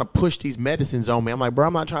kept trying to push these medicines on me. I'm like, bro,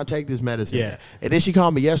 I'm not trying to take this medicine. Yeah. And then she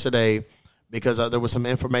called me yesterday because there was some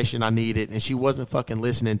information I needed and she wasn't fucking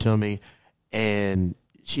listening to me. And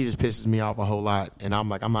she just pisses me off a whole lot. And I'm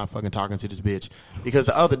like, I'm not fucking talking to this bitch. Because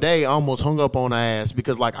the other day I almost hung up on her ass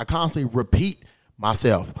because, like, I constantly repeat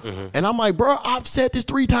myself. Mm-hmm. And I'm like, bro, I've said this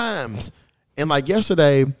 3 times. And, like,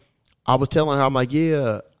 yesterday I was telling her, I'm like,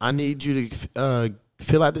 yeah, I need you to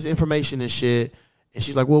fill out this information and shit. And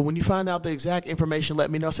she's like, well, when you find out the exact information, let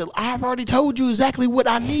me know. I said, I've already told you exactly what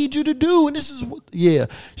I need you to do. And this is what, yeah,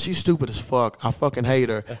 she's stupid as fuck. I fucking hate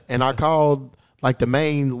her. And I called, like, the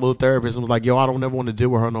main little therapist and was like, yo, I don't ever want to deal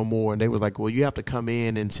with her no more. And they was like, well, you have to come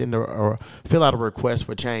in and send her or fill out a request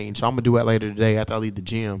for change. So I'm going to do that later today after I leave the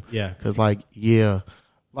gym. Yeah. Because, like, yeah.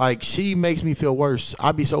 Like, she makes me feel worse.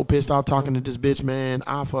 I'd be so pissed off talking to this bitch, man.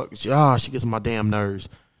 She gets on my damn nerves.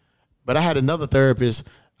 But I had another therapist.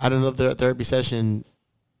 I had another therapy session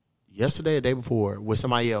yesterday or the day before with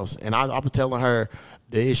somebody else. And I was telling her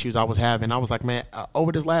the issues I was having. I was like, man,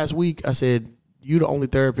 over this last week, I said, you the only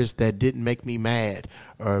therapist that didn't make me mad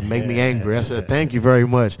or make me angry. I said, thank you very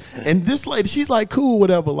much. And this lady, she's like, cool,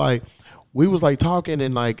 whatever. Like, we was like talking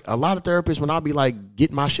and like a lot of therapists, when I be like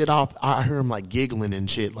getting my shit off, I hear them like giggling and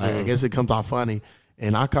shit. Like, I guess it comes off funny.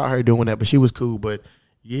 And I caught her doing that, but she was cool. But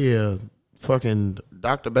yeah, fucking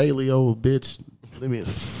Dr. Bailey, old bitch.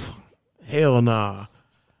 Hell nah.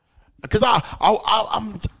 Cause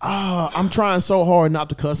I'm trying so hard not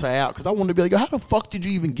to cuss her out because I want to be like, yo, how the fuck did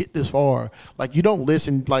you even get this far? Like, you don't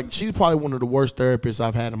listen. Like, she's probably one of the worst therapists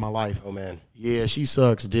I've had in my life. Oh man, yeah, she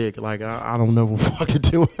sucks dick. Like, I don't never fucking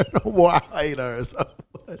do her no more. I hate her so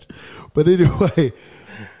much. But anyway,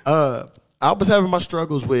 I was having my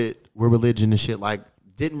struggles with religion and shit. Like,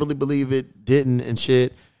 didn't really believe it, didn't and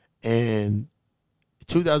shit. And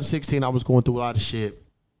 2016, I was going through a lot of shit.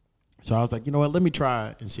 So I was like, you know what, let me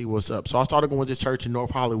try and see what's up. So I started going to this church in North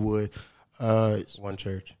Hollywood. One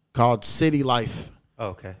church. Called City Life. Oh,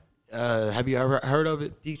 okay. Have you ever heard of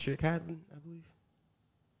it? Dietrich Haddon, I believe.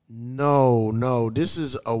 No. This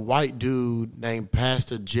is a white dude named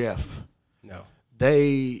Pastor Jeff. No.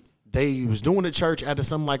 They was doing a church at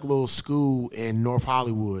some like little school in North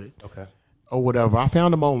Hollywood. Okay. Or whatever. I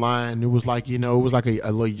found them online. It was like, you know, it was like a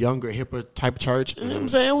little younger, hipper type church. You know what I'm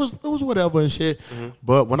saying? It was whatever and shit. Mm-hmm.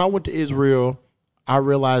 But when I went to Israel, I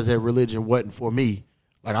realized that religion wasn't for me.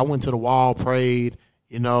 Like, I went to the wall, prayed,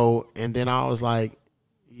 you know, and then I was like,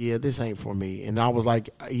 yeah, this ain't for me. And I was like,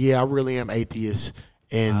 yeah, I really am atheist.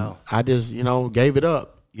 And I just, you know, gave it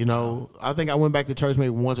up. You know, I think I went back to church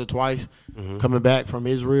maybe once or twice coming back from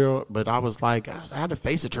Israel. But I was like, I had to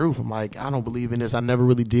face the truth. I'm like, I don't believe in this. I never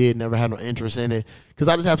really did, never had no interest in it. Because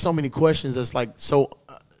I just have so many questions that's like so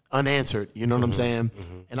unanswered. You know what I'm saying?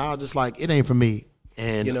 Mm-hmm. And I was just like, it ain't for me.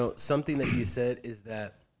 And you know, something that you said is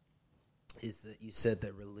that you said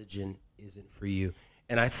that religion isn't for you.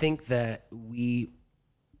 And I think that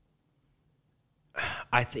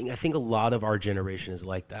I think a lot of our generation is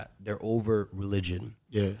like that. They're over religion.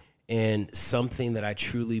 Yeah. And something that I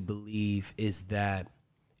truly believe is that,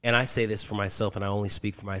 and I say this for myself and I only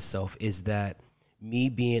speak for myself, is that me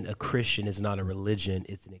being a Christian is not a religion,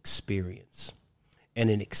 it's an experience. And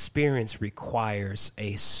an experience requires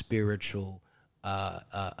a spiritual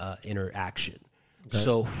interaction. Okay.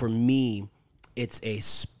 So for me, it's a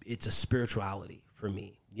spirituality for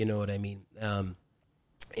me. You know what I mean?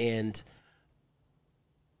 And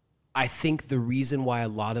I think the reason why a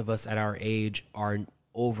lot of us at our age are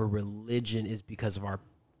over religion is because of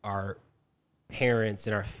our parents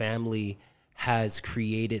and our family has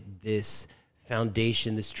created this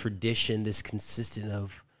foundation, this tradition, this consistent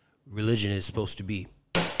of religion is supposed to be.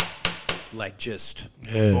 Like just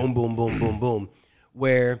boom, boom, boom, boom, boom.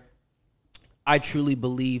 Where I truly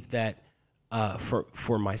believe that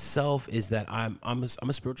for myself is that I'm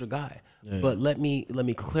a spiritual guy. Yeah. But let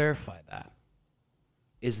me clarify that.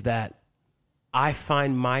 Is that I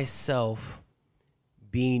find myself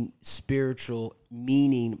being spiritual,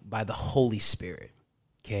 meaning by the Holy Spirit.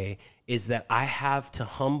 Okay, is that I have to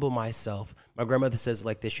humble myself. My grandmother says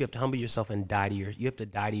like this: you have to humble yourself and you have to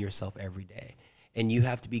die to yourself every day. And you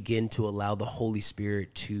have to begin to allow the Holy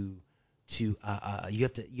Spirit to you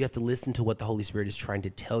have to listen to what the Holy Spirit is trying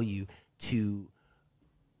to tell you to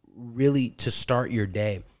really to start your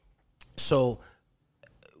day. So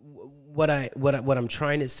what I'm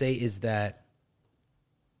trying to say is that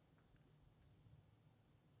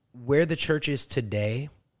where the church is today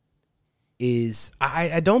is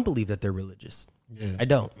I don't believe that they're religious. Yeah. I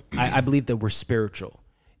don't. I believe that we're spiritual.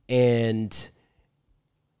 And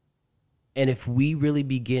if we really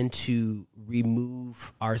begin to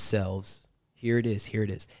remove ourselves, here it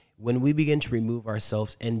is. When we begin to remove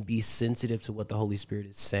ourselves and be sensitive to what the Holy Spirit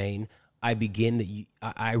is saying, I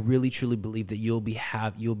really truly believe that you'll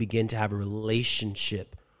begin to have a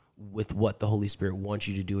relationship with what the Holy Spirit wants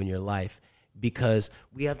you to do in your life. Because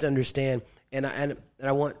we have to understand, and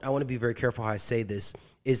I want to be very careful how I say this,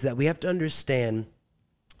 is that we have to understand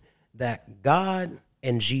that God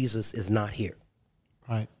and Jesus is not here.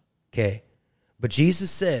 Right. Okay. But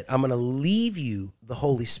Jesus said, I'm going to leave you the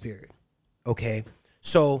Holy Spirit. Okay.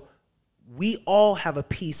 So we all have a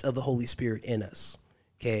piece of the Holy Spirit in us.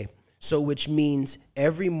 Okay. So which means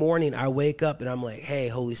every morning I wake up and I'm like, hey,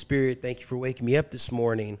 Holy Spirit, thank you for waking me up this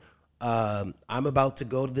morning. I'm about to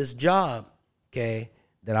go to this job. Okay.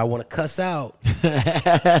 That I want to cuss out.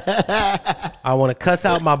 I want to cuss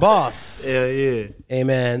out my boss. Yeah.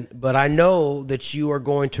 Amen. But I know that you are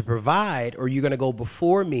going to provide, or you're going to go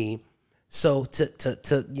before me, so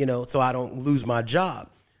so I don't lose my job.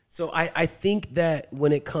 So I think that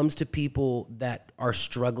when it comes to people that are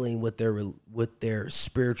struggling with their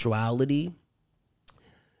spirituality,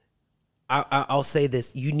 I'll say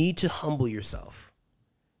this: you need to humble yourself.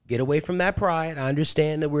 Get away from that pride. I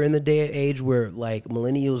understand that we're in the day and age where like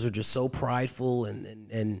millennials are just so prideful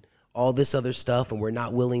and all this other stuff, and we're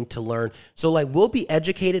not willing to learn. So like we'll be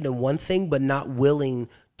educated in one thing, but not willing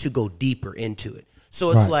to go deeper into it.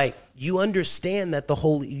 So it's like you understand that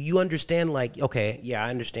like, okay, yeah, I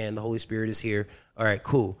understand the Holy Spirit is here. All right,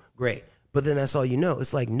 cool, great. But then that's all you know.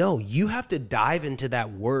 It's like, no, you have to dive into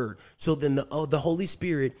that word. So then the Holy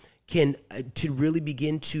Spirit can to really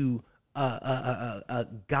begin to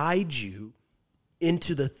guide you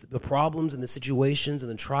into the problems and the situations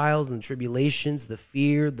and the trials and the tribulations, the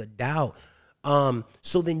fear, the doubt.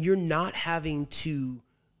 So then you're not having to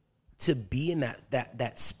be in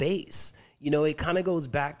that space. You know, it kind of goes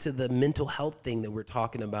back to the mental health thing that we're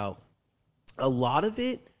talking about. A lot of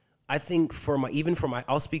it, I think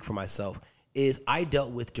I'll speak for myself, is I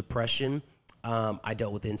dealt with depression. I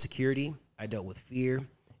dealt with insecurity. I dealt with fear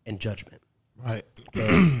and judgment. Right.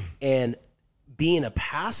 Okay. And being a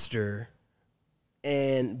pastor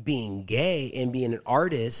and being gay and being an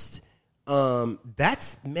artist, that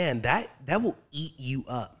will eat you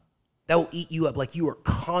up. That will eat you up. Like you are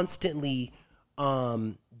constantly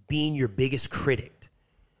being your biggest critic.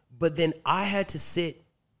 But then I had to sit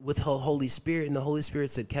with the Holy Spirit, and the Holy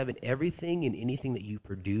Spirit said, Kevin, everything and anything that you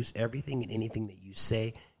produce, everything and anything that you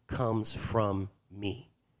say comes from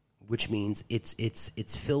me, which means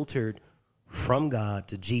it's filtered from God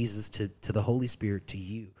to Jesus to the Holy Spirit to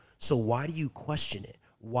you. So why do you question it?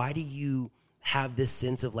 Why do you have this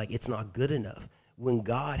sense of like it's not good enough when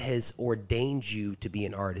God has ordained you to be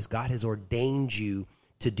an artist? God has ordained you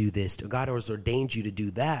to do this. God has ordained you to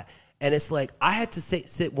do that. And it's like I had to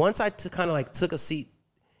sit once I kind of like took a seat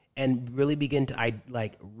and really begin to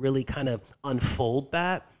really kind of unfold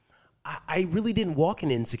that. I really didn't walk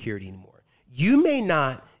in insecurity anymore. You may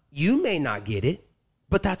not get it,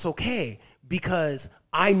 but that's okay. Because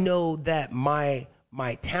I know that my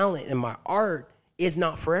talent and my art is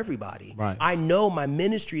not for everybody. Right. I know my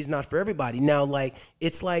ministry is not for everybody. Now, like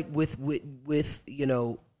it's like with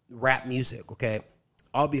rap music. Okay,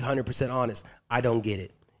 I'll be 100% honest. I don't get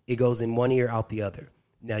it. It goes in one ear out the other.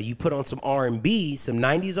 Now you put on some R&B, some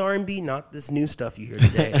 90s R&B, not this new stuff you hear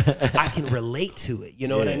today. I can relate to it. You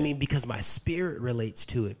know what I mean? Because my spirit relates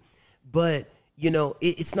to it. But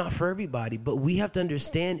it's not for everybody, but we have to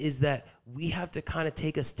understand is that we have to kind of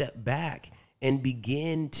take a step back and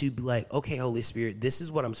begin to be like, okay, Holy Spirit, this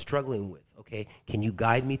is what I'm struggling with. Okay. Can you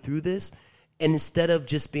guide me through this? And instead of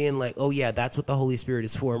just being like, oh yeah, that's what the Holy Spirit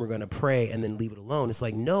is for, and we're going to pray and then leave it alone. It's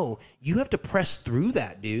like, no, you have to press through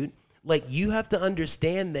that, dude. Like, you have to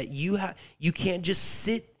understand that you can't just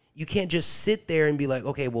sit there and be like,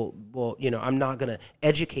 okay, well, I'm not going to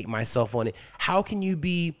educate myself on it. How can you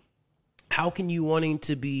wanting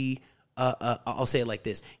to be, I'll say it like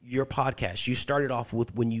this. Your podcast, you started off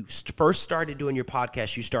with, when you first started doing your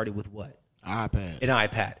podcast, you started with what? iPad. An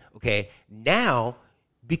iPad. Okay. Now,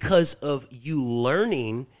 because of you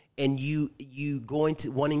learning and you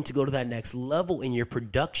wanting to go to that next level in your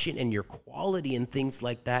production and your quality and things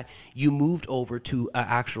like that, you moved over to an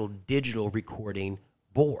actual digital recording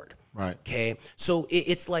board. Right. Okay. So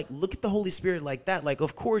it's like, look at the Holy Spirit like that. Like,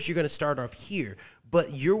 of course you're going to start off here,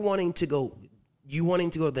 but you're wanting to go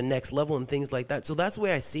to the next level and things like that. So that's the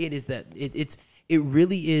way I see it, is that it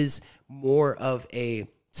really is more of a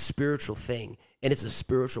spiritual thing, and it's a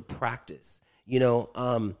spiritual practice.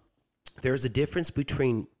 There's a difference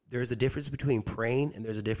between praying, and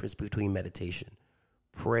there's a difference between meditation.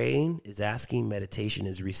 Praying is asking, meditation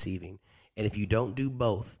is receiving. And if you don't do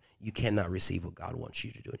both, you cannot receive what God wants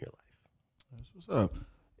you to do in your life. That's what's up.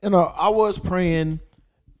 I was praying,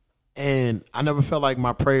 and I never felt like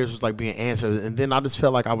my prayers was like being answered. And then I just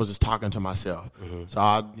felt like I was just talking to myself. Mm-hmm. So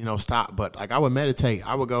I, stop. But like, I would meditate.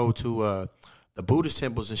 I would go to the Buddhist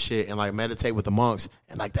temples and shit and like meditate with the monks.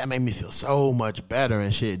 And like, that made me feel so much better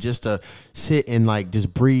and shit, just to sit and like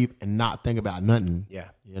just breathe and not think about nothing. Yeah.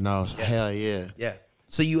 So hell yeah. Yeah.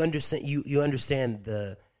 So you understand, you understand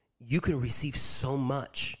you can receive so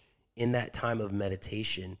much in that time of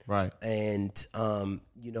meditation. Right. And, I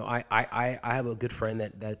have a good friend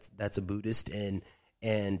that's a Buddhist,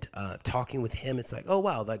 and talking with him, it's like, oh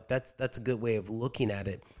wow, like that's a good way of looking at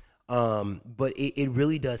it. But it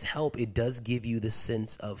really does help. It does give you the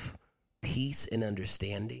sense of peace and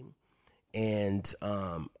understanding. And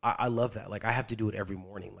I love that. Like, I have to do it every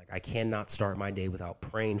morning. Like, I cannot start my day without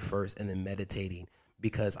praying first and then meditating,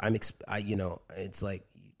 because it's like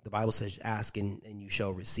the Bible says, ask and you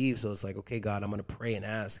shall receive. So it's like, okay, God, I'm going to pray and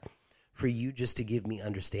ask for you just to give me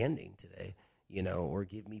understanding today, or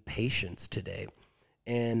give me patience today.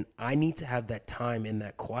 And I need to have that time, in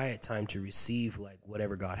that quiet time, to receive like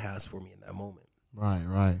whatever God has for me in that moment.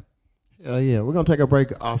 Right. Hell yeah. We're going to take a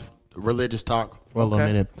break off religious talk for a little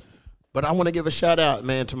minute. But I want to give a shout out,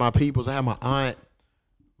 man, to my peoples. I have my aunt,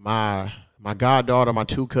 my goddaughter, my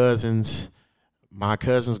two cousins, my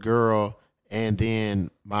cousin's girl, and then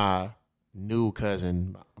my new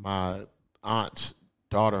cousin, my aunt's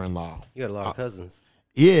daughter-in-law. You got a lot of cousins.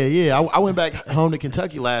 Yeah. I went back home to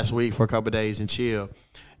Kentucky last week for a couple of days and chill.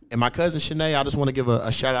 And my cousin Shanae, I just want to give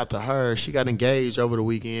a shout out to her. She got engaged over the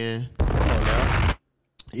weekend. Come on now.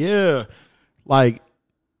 Yeah. Like,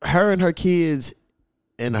 her and her kids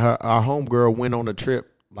and our homegirl went on a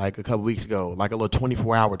trip like a couple weeks ago, like a little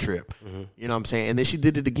 24-hour trip. Mm-hmm. You know what I'm saying? And then she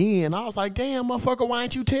did it again. I was like, damn, motherfucker, why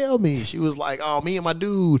didn't you tell me? She was like, oh, me and my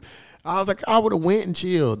dude. I was like, I would have went and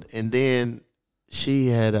chilled. And then she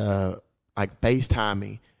had FaceTime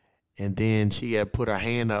me. And then she had put her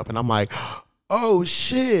hand up. And I'm like, oh,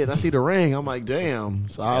 shit. I see the ring. I'm like, damn.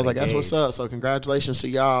 So I was like, that's what's up. So congratulations to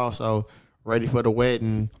y'all. So ready for the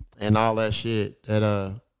wedding and all that shit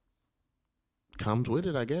that comes with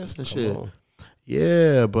it, I guess, and shit.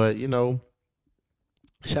 Yeah, but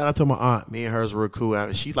shout out to my aunt. Me and hers were cool. I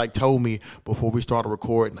mean, she like told me before we started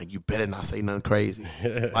recording, like, you better not say nothing crazy.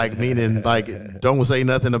 Like, meaning, like, don't say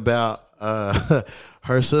nothing about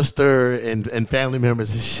her sister and family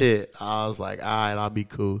members and shit. I was like, all right, I'll be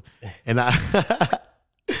cool. And I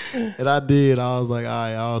did. I was like, all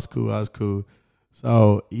right, I was cool.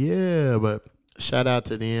 So yeah, but shout out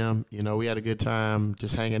to them. We had a good time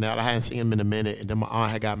just hanging out. I hadn't seen them in a minute, and then my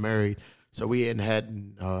aunt had got married, so we hadn't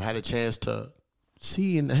had a chance to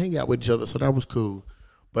see and hang out with each other. So that was cool.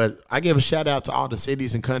 But I give a shout out to all the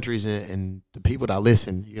cities and countries and the people that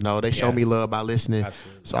listen. They show me love by listening.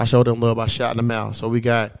 Absolutely. So I showed them love by shouting them out. So we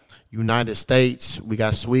got United States, we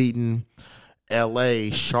got Sweden,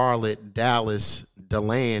 LA, Charlotte, Dallas,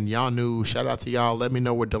 DeLand. Y'all knew. Shout out to y'all. Let me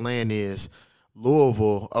know where DeLand is.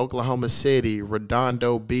 Louisville, Oklahoma City,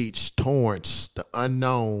 Redondo Beach, Torrance, The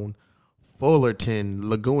Unknown, Fullerton,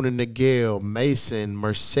 Laguna Niguel, Mason,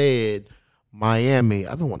 Merced, Miami.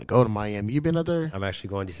 I've been wanting to go to Miami. You been up there? I'm actually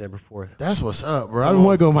going December 4th. That's what's up, bro. I've been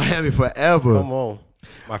wanting to go to Miami forever. Come on.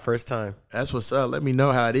 My first time. That's what's up. Let me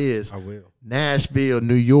know how it is. I will. Nashville,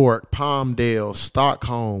 New York, Palmdale,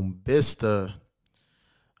 Stockholm, Vista.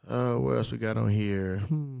 What else we got on here?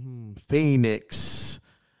 Phoenix,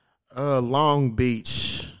 Long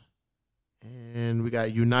Beach, and we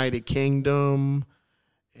got United Kingdom,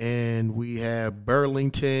 and we have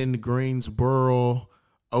Burlington, Greensboro,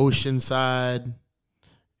 Oceanside,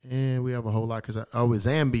 and we have a whole lot because it's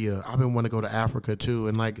Zambia. I've been wanting to go to Africa too,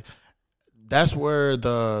 and like that's where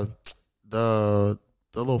the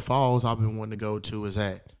little falls I've been wanting to go to is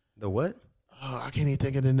at. The what? Oh, I can't even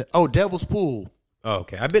think of it. Devil's Pool. Oh,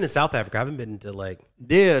 okay. I've been to South Africa. I haven't been to like.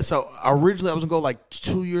 Yeah, so originally I was gonna go like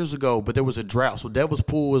 2 years ago, but there was a drought. So Devil's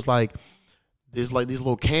Pool was like there's like these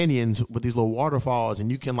little canyons with these little waterfalls,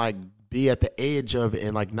 and you can like be at the edge of it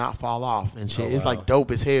and like not fall off and shit. Oh, wow. It's like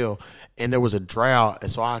dope as hell. And there was a drought,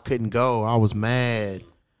 and so I couldn't go. I was mad.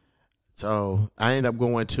 So I ended up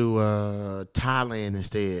going to Thailand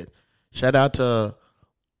instead. Shout out to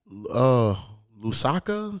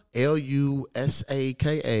Lusaka,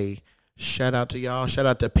 Lusaka. Shout out to y'all. Shout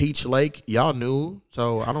out to Peach Lake. Y'all knew.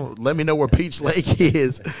 So let me know where Peach Lake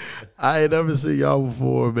is. I ain't never seen y'all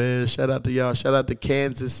before, man. Shout out to y'all. Shout out to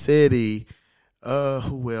Kansas City.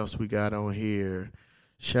 Who else we got on here?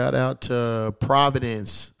 Shout out to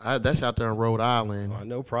Providence. That's out there in Rhode Island. I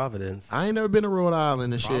know Providence. I ain't never been to Rhode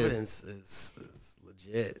Island and Providence is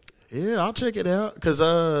legit. Yeah, I'll check it out because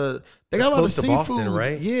they got a lot of seafood. Boston,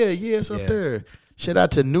 right? Yeah, it's up there. Shout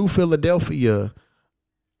out to New Philadelphia.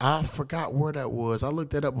 I forgot where that was. I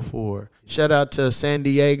looked that up before. Shout out to San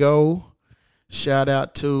Diego. Shout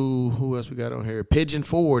out to who else we got on here? Pigeon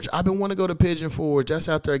Forge. I've been wanting to go to Pigeon Forge. That's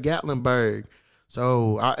out there at Gatlinburg.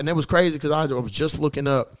 So, and it was crazy because I was just looking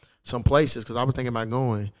up some places because I was thinking about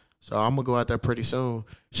going. So I'm gonna go out there pretty soon.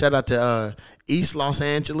 Shout out to East Los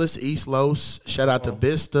Angeles, East Los. Shout out to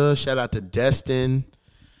Vista. Shout out to Destin.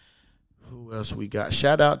 Who else we got?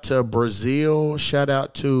 Shout out to Brazil. Shout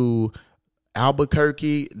out to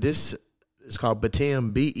Albuquerque. This is called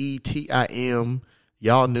Betim, Betim.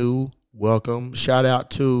 Y'all knew. Welcome. Shout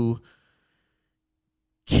out to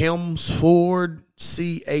Chelmsford,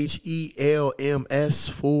 Chelms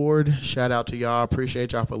Ford. Shout out to y'all.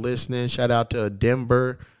 Appreciate y'all for listening. Shout out to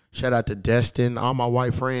Denver. Shout out to Destin. All my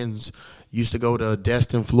white friends used to go to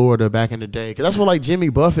Destin, Florida back in the day. Because that's where like Jimmy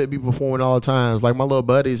Buffett be performing all the times. Like my little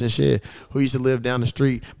buddies and shit who used to live down the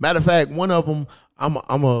street. Matter of fact, one of them, I'm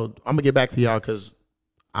gonna get back to y'all because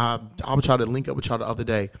I'll try to link up with y'all the other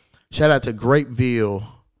day. Shout out to Grapeville.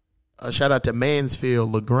 Shout out to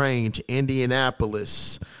Mansfield, LaGrange,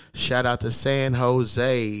 Indianapolis. Shout out to San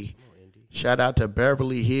Jose. Shout out to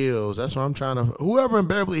Beverly Hills. That's what I'm trying to. Whoever in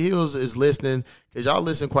Beverly Hills is listening, because y'all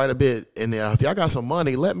listen quite a bit. And if y'all got some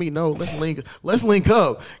money, let me know. Let's link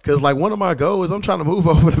up. Because like one of my goals, I'm trying to move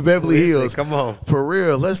over to Beverly Hills. Come on, for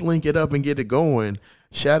real. Let's link it up and get it going.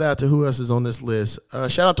 Shout out to who else is on this list.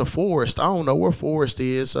 Shout out to Forest. I don't know where Forest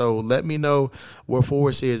is, so let me know where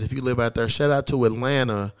Forest is if you live out there. Shout out to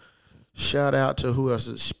Atlanta. Shout out to who else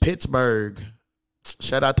is Pittsburgh.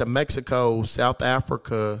 Shout out to Mexico, South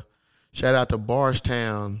Africa. Shout out to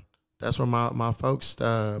Barstown. That's where my folks,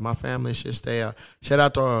 my family should stay out. Shout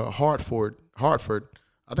out to Hartford. I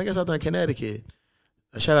think it's out there in Connecticut.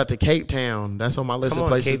 Shout out to Cape Town. That's on my list of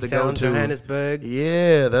places Cape to Town, go to. Johannesburg.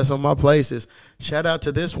 Yeah, that's on my places. Shout out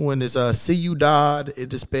to this one. Is Ciudad.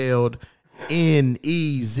 It is spelled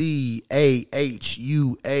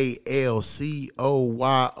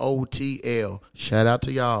Nezahulcoyotl. Shout out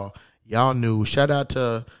to y'all. Y'all knew. Shout out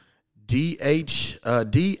to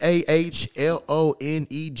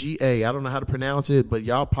Dahlonega. I don't know how to pronounce it, but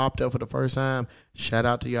y'all popped up for the first time. Shout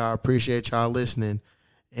out to y'all. Appreciate y'all listening.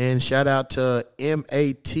 And shout out to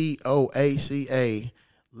Matoaca.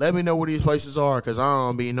 Let me know where these places are because I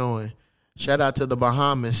don't be knowing. Shout out to the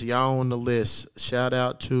Bahamas. Y'all on the list. Shout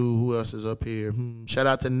out to who else is up here? Shout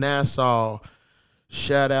out to Nassau.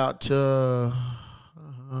 Shout out to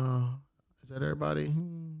is that everybody?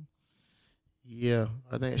 Yeah,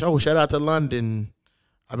 I think. Oh, shout out to London.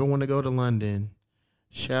 I've been wanting to go to London.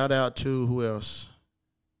 Shout out to who else?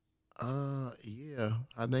 Yeah,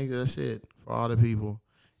 I think that's it for all the people.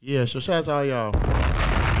 Yeah, so shout out to all y'all.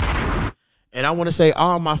 And I want to say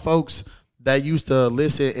all my folks that used to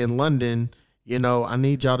listen in London, you know, I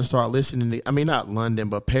need y'all to start listening. Not London,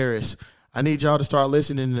 but Paris. I need y'all to start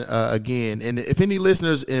listening again. And if any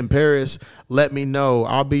listeners in Paris, let me know.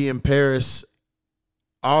 I'll be in Paris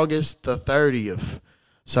August the 30th.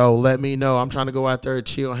 So let me know. I'm trying to go out there,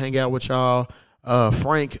 chill, hang out with y'all.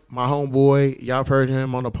 Frank, my homeboy, y'all have heard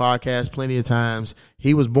him on the podcast plenty of times.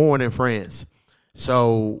 He was born in France.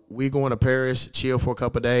 So we going to Paris, chill for a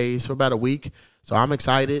couple of days, for about a week. So I'm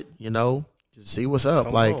excited, you know, to see what's up.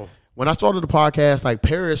 Come like on. When I started the podcast, like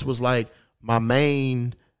Paris was like my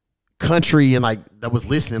main country and like that was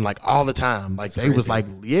listening like all the time. Like they was like,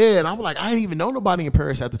 yeah. And I'm like, I didn't even know nobody in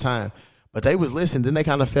Paris at the time, but they was listening. Then they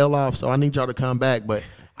kind of fell off. So I need y'all to come back. But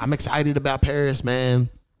I'm excited about Paris, man.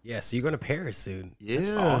 Yeah, so you're going to Paris soon. Yeah. That's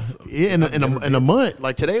awesome. Yeah, in a month.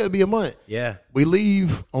 Like today it'll be a month. Yeah. We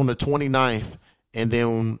leave on the 29th, and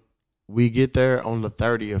then we get there on the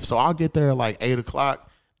 30th. So I'll get there like 8 o'clock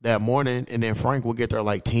that morning, and then Frank will get there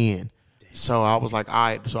like 10. So I was like, all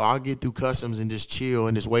right, so I'll get through customs and just chill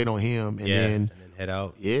and just wait on him. And then head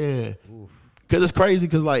out. Yeah. Because it's crazy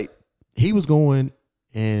because, like, he was going,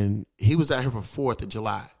 and he was out here for 4th of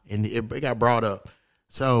July, and it got brought up.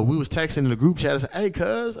 So we was texting in the group chat. I said, hey,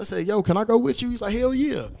 cuz. I said, yo, can I go with you? He's like, hell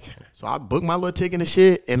yeah. So I booked my little ticket and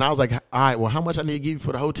shit, and I was like, all right, well, how much I need to give you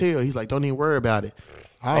for the hotel? He's like, don't even worry about it.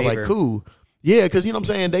 I was like, cool. Yeah, because, you know what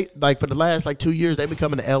I'm saying? They, like, for the last, like, 2 years, they been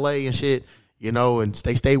coming to L.A. and shit, you know, and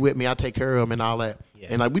they stay with me. I take care of them and all that. Yeah.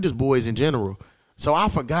 And, like, we just boys in general. So I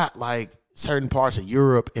forgot, like, certain parts of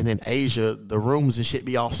Europe and then Asia, the rooms and shit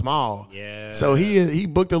be all small. Yeah. So he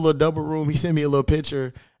booked a little double room. He sent me a little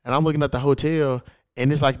picture, and I'm looking at the hotel,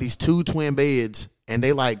 and it's like these 2 twin beds, and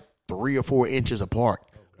they like 3 or 4 inches apart.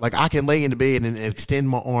 Like I can lay in the bed and extend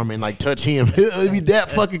my arm and like touch him. It'd be that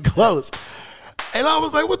fucking close. And I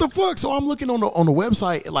was like, what the fuck? So I'm looking on the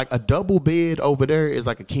website, like a double bed over there is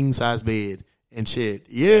like a king size bed and shit.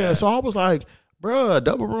 Yeah. So I was like, bruh, a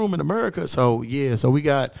double room in America. So yeah, so we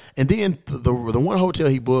got, and then the one hotel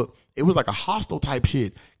he booked, it was like a hostel type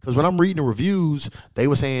shit. Because when I'm reading the reviews, they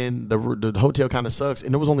were saying the hotel kind of sucks,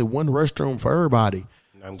 and there was only one restroom for everybody.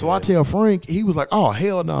 So I tell Frank, he was like, oh,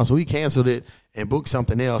 hell no. So he canceled it and booked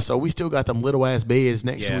something else. So we still got them little ass beds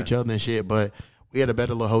next to each other and shit, but we had a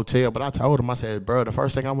better little hotel. But I told him, I said, bro, the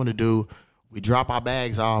first thing I want to do, we drop our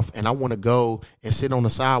bags off, and I want to go and sit on the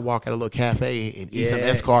sidewalk at a little cafe and eat some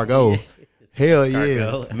escargot. Hell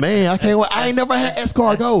yeah. Man, I can't wait. I ain't never had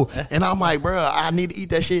escargot. And I'm like, bro, I need to eat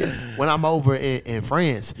that shit when I'm over in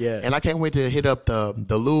France. Yeah. And I can't wait to hit up the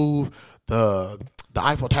Louvre, the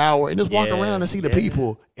Eiffel Tower, and just walk around and see the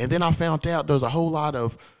people. And then I found out there's a whole lot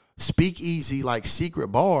of speakeasy, like secret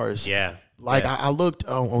bars. Yeah. Like I looked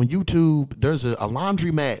on YouTube, there's a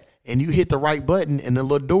laundromat, and you hit the right button, and the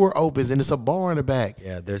little door opens, and it's a bar in the back.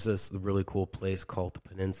 Yeah, there's this really cool place called the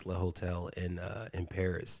Peninsula Hotel in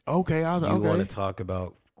Paris. Okay, you want to talk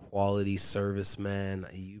about quality service, man?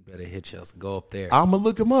 You better hit us. Go up there. I'm gonna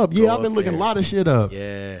look them up. Yeah, I've been looking a lot of shit up.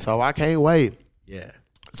 Yeah. So I can't wait. Yeah.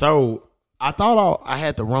 So I thought I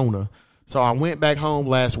had the Rona, so I went back home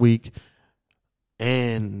last week,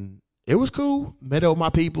 and it was cool. Met up with my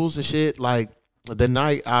peoples and shit. Like the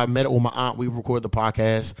night I met up with my aunt, we recorded the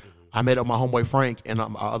podcast. I met up with my homeboy Frank and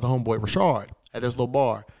my other homeboy Rashard at this little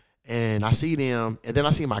bar. And I see them, and then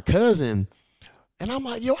I see my cousin, and I'm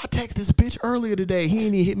like, yo, I texted this bitch earlier today. He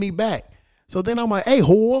ain't even hit me back. So then I'm like, hey,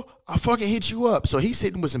 whore, I fucking hit you up. So he's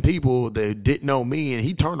sitting with some people that didn't know me, and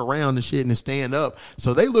he turned around and shit and stand up.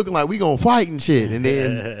 So they looking like we gonna fight and shit. And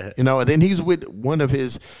then, you know, and then he's with one of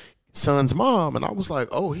his son's mom, and I was like,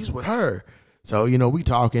 oh, he's with her. So, you know, we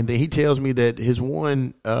talking. Then he tells me that his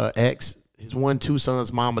one ex, his 2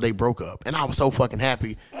 sons' mama, they broke up. And I was so fucking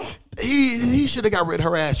happy. He should have got rid of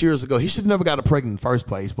her ass years ago. He should have never got her pregnant in the first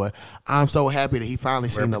place. But I'm so happy that he finally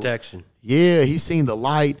seen protection. Yeah, he seen the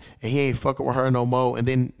light, and he ain't fucking with her no more. And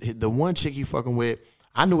then the one chick he fucking with,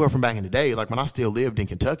 I knew her from back in the day. Like when I still lived in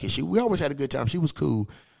Kentucky. We always had a good time. She was cool.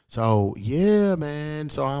 So, yeah, man.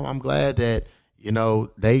 So I'm glad that, you know,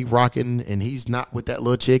 they rocking, and he's not with that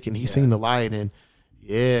little chick, and he's seen the light, and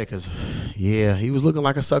he was looking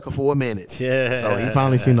like a sucker for a minute. Yeah. So he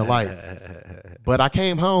finally seen the light. But I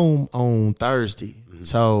came home on Thursday. Mm-hmm.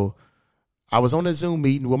 So I was on a Zoom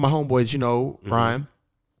meeting with my homeboys, you know, Brian,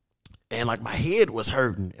 and like my head was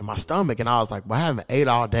hurting in my stomach, and I was like, well, I haven't ate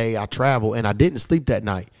all day. I traveled, and I didn't sleep that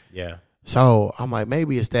night. Yeah. So I'm like,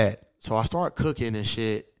 maybe it's that. So I started cooking and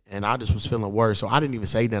shit. And I just was feeling worse. So I didn't even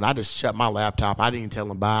say nothing. I just shut my laptop. I didn't even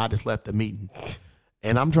tell him bye. I just left the meeting.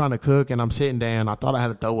 And I'm trying to cook, and I'm sitting down. I thought I had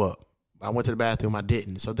to throw up. I went to the bathroom. I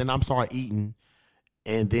didn't. So then I'm started eating.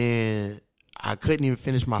 And then I couldn't even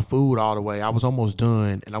finish my food all the way. I was almost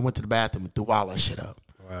done. And I went to the bathroom and threw all that shit up.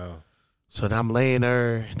 Wow. So then I'm laying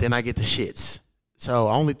there. Then I get the shits. So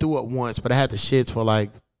I only threw up once, but I had the shits for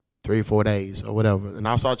like 3 or 4 days or whatever. And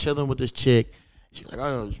I started chilling with this chick. She's like,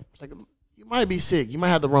 oh, it's like, you might be sick. You might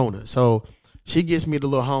have the Rona. So she gives me the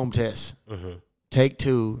little home test. Mm-hmm. Take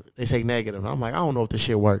 2. They say negative. I'm like, I don't know if this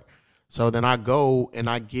shit work. So then I go and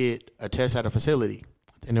I get a test at a facility.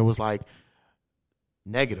 And it was like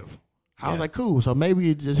negative. I was like, cool. So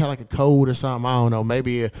maybe it just had like a cold or something. I don't know.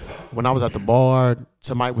 Maybe when I was at the bar,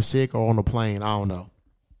 somebody was sick, or on the plane. I don't know.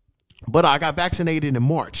 But I got vaccinated in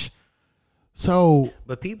March. So,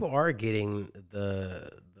 but people are getting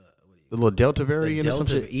the little Delta variant or some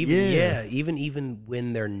shit. Even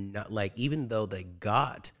when they're not, like, even though they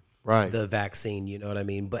got the vaccine, you know what I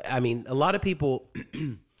mean? But I mean, a lot of people,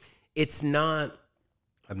 it's not.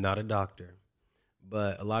 I'm not a doctor,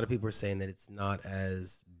 but a lot of people are saying that it's not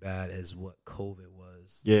as bad as what COVID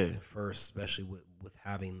was. Yeah. At first, especially with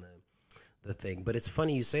having the thing. But it's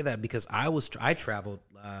funny you say that because I traveled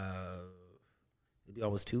maybe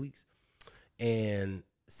almost 2 weeks, and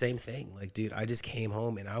same thing. Like, dude, I just came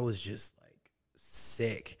home and I was just like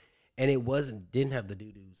sick, and it didn't have the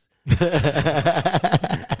doo-doos. Didn't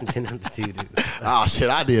have the doo-doos. Oh shit,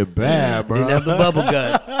 I did bad, bro. Didn't have the bubble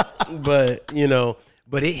guts,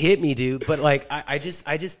 but it hit me, dude. But like, I just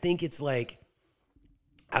think it's like,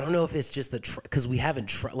 I don't know if it's just because we haven't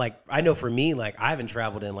like, I know for me, like, I haven't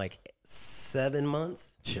traveled in like 7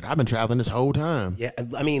 months. Shit, I've been traveling this whole time. Yeah,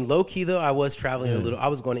 I mean, low key though, I was traveling a little. I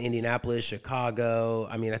was going to Indianapolis, Chicago.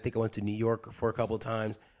 I mean, I think I went to New York for a couple of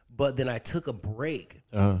times, but then I took a break.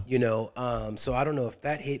 So I don't know if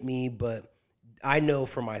that hit me, but I know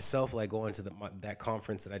for myself, like going to that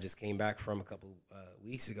conference that I just came back from a couple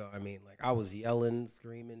weeks ago. I mean, like, I was yelling,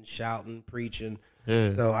 screaming, shouting, preaching. Yeah.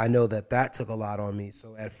 So I know that took a lot on me.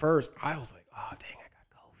 So at first, I was like, "Oh dang, I got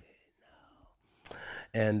COVID."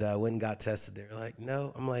 No, and went and got tested. They're like,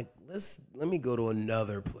 "No." I'm like, let me go to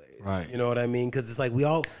another place. Right. You know what I mean? Because it's like we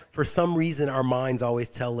all, for some reason, our minds always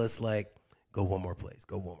tell us like, go one more place,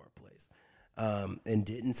 and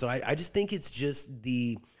didn't. So I just think it's just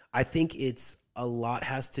I think it's a lot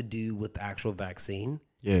has to do with the actual vaccine.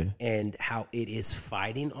 Yeah. And how it is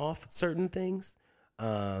fighting off certain things.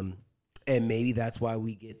 And maybe that's why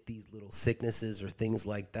we get these little sicknesses or things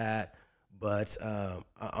like that. But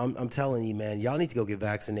I'm telling you, man, y'all need to go get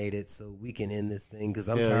vaccinated so we can end this thing, because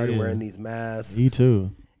I'm tired of wearing these masks. Me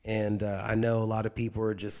too. And I know a lot of people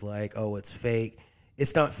are just like, oh, it's fake.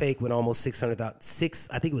 It's not fake when almost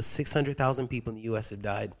 600,000 people in the U.S. have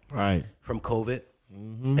died from COVID.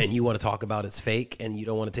 Mm-hmm. And you want to talk about it's fake and you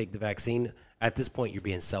don't want to take the vaccine. At this point, you're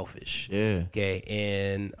being selfish. Yeah. Okay.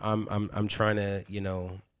 And I'm trying to,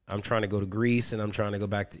 I'm trying to go to Greece, and I'm trying to go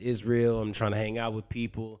back to Israel. I'm trying to hang out with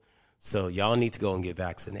people. So y'all need to go and get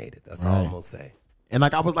vaccinated. That's all I'm going to say. And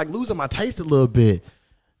like, I was like losing my taste a little bit,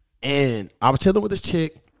 and I was chilling with this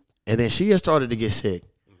chick, and then she had started to get sick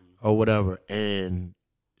or whatever. And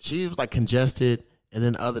she was like congested. And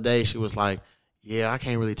then the other day she was like, yeah, I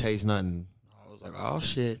can't really taste nothing. I was like, oh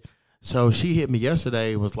shit. So she hit me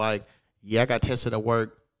yesterday, was like, yeah, I got tested at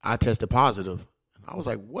work. I tested positive. And I was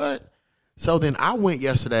like, what? So then I went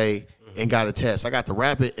yesterday and got a test. I got the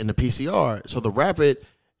rapid and the PCR. So the rapid,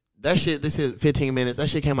 that shit, this is 15 minutes. That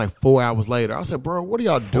shit came like 4 hours later. I said, bro, what are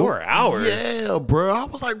y'all doing? 4 hours? Yeah, bro. I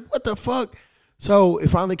was like, what the fuck? So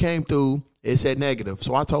it finally came through. It said negative.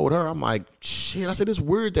 So I told her, I'm like, shit. I said, it's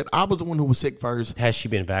weird that I was the one who was sick first. Has she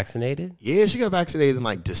been vaccinated? Yeah, she got vaccinated in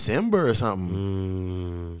like December or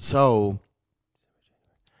something. So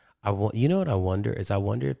you know what I wonder is, I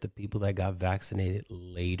wonder if the people that got vaccinated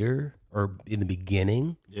later or in the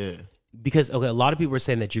beginning, because a lot of people are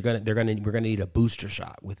saying that we're gonna need a booster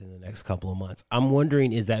shot within the next couple of months. I'm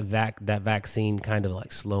wondering, is that vaccine kind of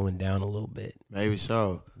like slowing down a little bit? Maybe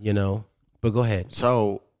so. But go ahead.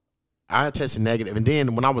 So I tested negative, and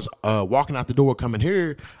then when I was walking out the door coming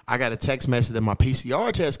here, I got a text message that my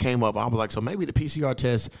PCR test came up. I was like, so maybe the PCR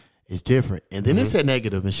test is different, and then it said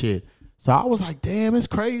negative and shit. So I was like, damn, it's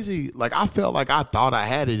crazy. Like, I felt like I thought I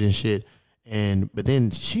had it and shit. But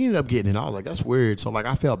then she ended up getting it. I was like, that's weird. So, like,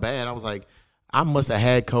 I felt bad. I was like, I must have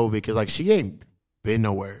had COVID, because, like, she ain't been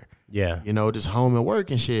nowhere. Yeah. Just home and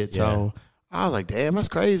work and shit. Yeah. So I was like, damn, that's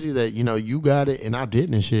crazy that, you got it and I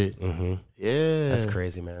didn't and shit. Mm-hmm. Yeah. That's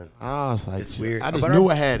crazy, man. I was like, it's weird. I just knew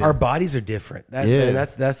I had it. Our bodies are different. That's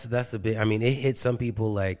the big, I mean, it hit some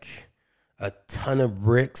people like a ton of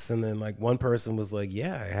bricks, and then like one person was like,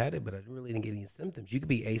 yeah, I had it, but I really didn't get any symptoms. You could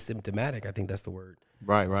be asymptomatic. I think that's the word.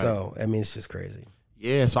 Right. So, I mean, it's just crazy.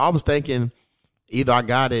 Yeah, so I was thinking either I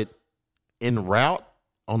got it en route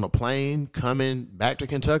on the plane coming back to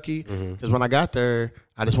Kentucky, because when I got there,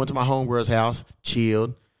 I just went to my homegirl's house,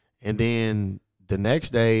 chilled, and then the next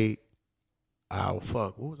day,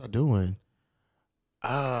 what was I doing?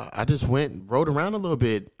 I just rode around a little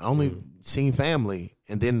bit, only seen family,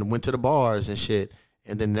 and then went to the bars and shit.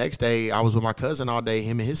 And then the next day, I was with my cousin all day,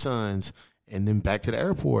 him and his sons, and then back to the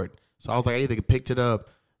airport. So I was like, I either picked it up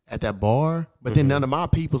at that bar, but then none of my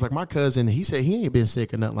people's, like my cousin, he said he ain't been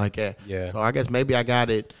sick or nothing like that. Yeah. So I guess maybe I got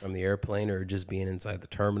it from the airplane, or just being inside the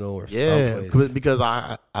terminal, or someplace. Yeah, because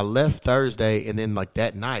I left Thursday, and then like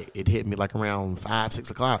that night, it hit me like around 5,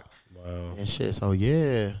 6 o'clock. Wow. And shit. So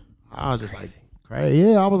yeah, I was just like,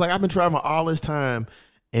 yeah, I was like, I've been traveling all this time,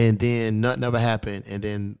 and then nothing ever happened, and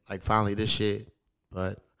then like finally this shit.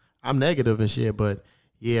 But I'm negative and shit. But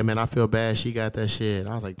yeah, man, I feel bad. She got that shit.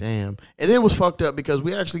 I was like, damn. And then it was fucked up because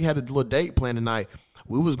we actually had a little date planned tonight.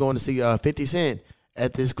 We was going to see 50 Cent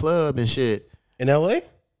at this club and shit. In L.A.?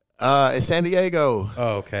 In San Diego.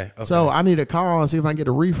 Oh, okay. So I need to call and see if I can get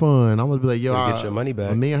a refund. I'm gonna be like, yo, get your money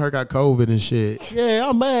back. Me and her got COVID and shit. Yeah,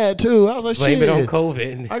 I'm mad too. I was like, Blame shit. it on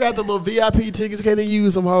COVID. I got the little VIP tickets. Can't even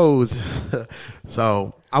use some hoes.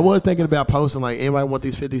 So I was thinking about posting like, anybody want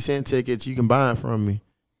these 50 Cent tickets? You can buy them from me.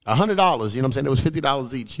 $100. You know what I'm saying? It was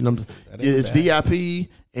 $50 each. You know what I'm saying? It's bad. VIP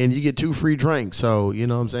and you get 2 free drinks. So you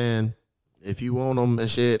know what I'm saying? If you want them and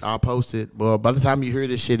shit, I'll post it. Well, by the time you hear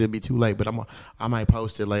this shit, it'll be too late. But I might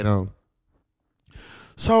post it later on.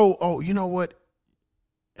 So, you know what?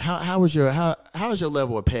 How is your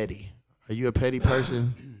level of petty? Are you a petty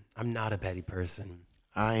person? I'm not a petty person.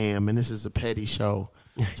 I am, and this is a petty show.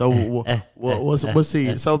 So, we'll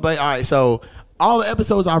see. So, all right. So, all the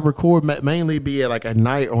episodes I record mainly be at like at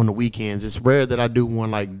night or on the weekends. It's rare that I do one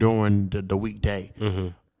like during the weekday. Mm-hmm.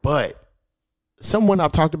 But someone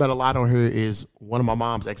I've talked about a lot on here is one of my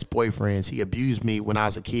mom's ex-boyfriends. He abused me when I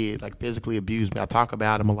was a kid, like physically abused me. I talk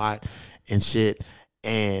about him a lot and shit.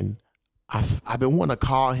 And I've been wanting to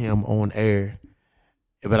call him on air,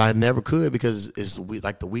 but I never could because it's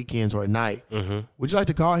like the weekends or at night. Mm-hmm. Would you like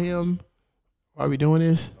to call him while we doing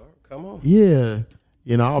this? Oh, come on. Yeah.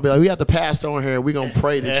 You know, I'll be like, we have to pass on here. We're going to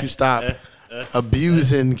pray that you stop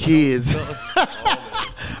abusing kids.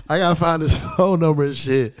 I got to find his phone number and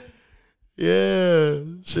shit. Yeah,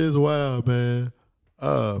 shit's wild, man.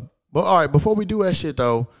 But all right, before we do that shit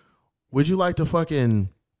though, would you like to fucking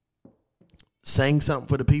sing something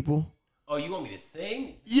for the people? Oh, you want me to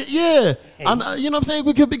sing? Yeah. Hey. You know what I'm saying?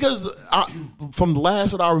 Because from the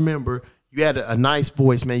last what I remember, you had a nice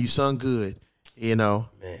voice, man. You sung good, you know.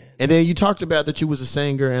 Man. And then you talked about that you was a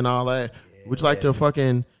singer and all that. Yeah, would you like to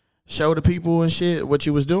fucking show the people and shit what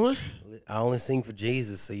you was doing? I only sing for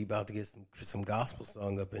Jesus, so you about to get some gospel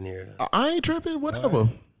song up in here. I ain't tripping, whatever.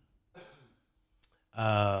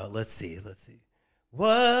 Right. Let's see.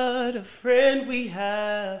 What a friend we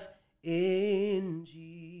have in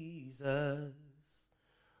Jesus.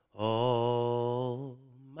 All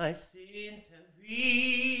my sins have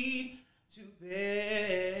He to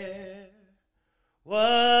bear.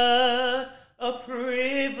 What a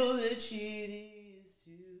privilege it is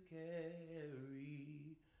to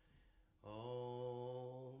carry.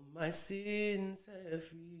 All my sins have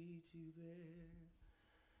He to bear.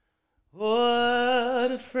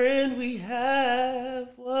 What a friend we have.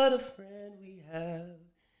 What a friend we have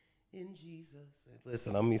in Jesus.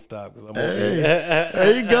 Listen, I'm gonna stop because I'm okay.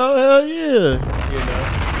 There you go. Hell yeah. You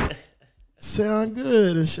know, sound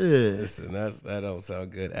good and shit. Listen, that don't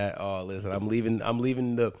sound good at all. Listen, I'm leaving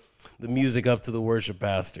the music up to the worship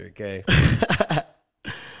pastor. Okay.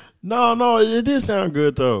 No, it did sound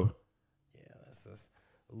good though. Yeah, that's just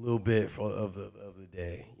a little bit of the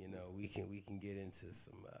day. You know, we can get into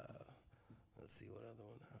some. Let's see what other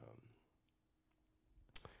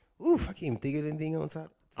one. Oof, I can't even think of anything on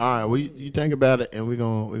top. All right, you think about it, and we're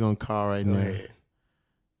gonna call right now.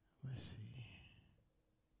 Let's see.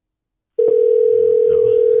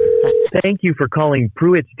 Thank you for calling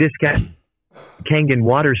Pruitt's Discount Kangen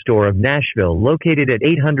Water Store of Nashville, located at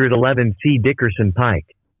 811 C. Dickerson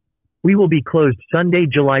Pike. We will be closed Sunday,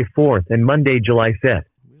 July 4th and Monday, July 5th.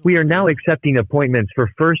 We are now accepting appointments for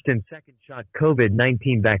first and second shot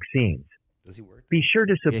COVID-19 vaccines. Does he work? Be sure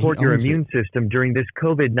to support your immune system during this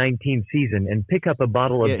COVID-19 season and pick up a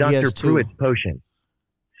bottle of Dr. Pruitt's Potion.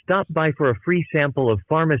 Stop by for a free sample of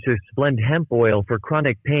Pharmacist's Blend Hemp Oil for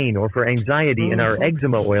chronic pain or for anxiety and our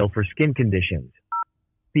Eczema Oil for skin conditions.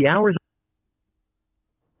 The hours...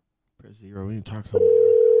 Press 0. We need to talk something.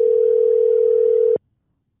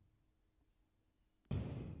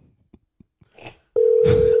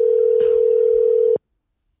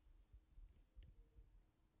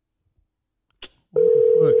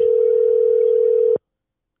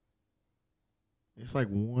 It's like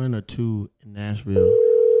 1 or 2 in Nashville.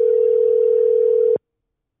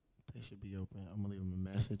 They should be open. I'm going to leave them a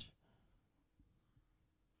message.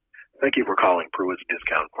 Thank you for calling Pruitt's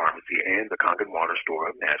Discount Pharmacy and the Kangen Water Store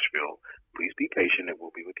of Nashville. Please be patient and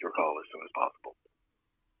we'll be with your call as soon as possible.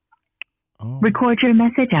 Oh. Record your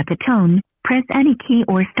message at the tone. Press any key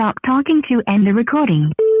or stop talking to end the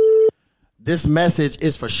recording. This message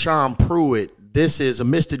is for Sean Pruitt. This is a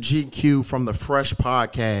Mr. GQ from the Fresh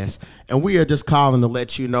Podcast, and we are just calling to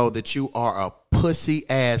let you know that you are a pussy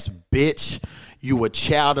ass bitch. You a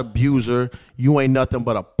child abuser. You ain't nothing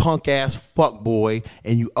but a punk ass fuck boy,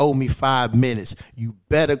 and you owe me 5 minutes. You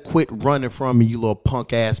better quit running from me, you little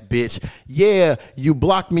punk ass bitch. Yeah, you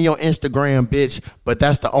blocked me on Instagram, bitch, but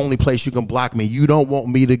that's the only place you can block me. You don't want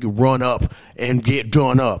me to run up and get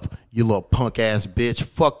done up, you little punk ass bitch.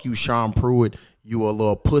 Fuck you, Sean Pruitt. You a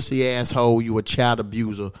little pussy asshole. You a child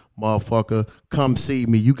abuser, motherfucker. Come see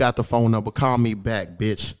me. You got the phone number. Call me back,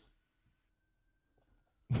 bitch.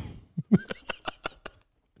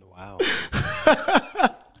 Wow.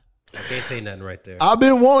 I can't say nothing right there. I've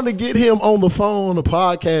been wanting to get him on the phone on the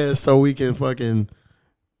podcast so we can fucking,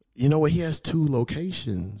 you know what? He has 2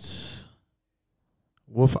 locations.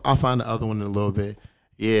 I'll find the other one in a little bit.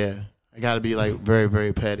 Yeah. I got to be like very,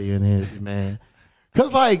 very petty in here, man.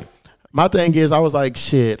 Because like, my thing is, I was like,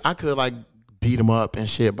 shit, I could like beat him up and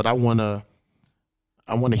shit, but I want to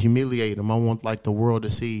humiliate him. I want like the world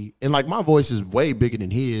to see. And like my voice is way bigger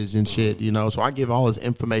than his and shit, you know. So I give all his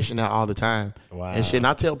information out all the time. Wow. And shit. And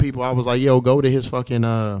I tell people, I was like, yo, go to his fucking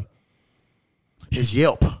his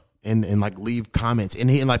Yelp and like leave comments.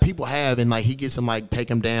 And like people have, and like he gets them like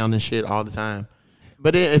take him down and shit all the time.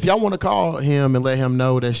 But if y'all want to call him and let him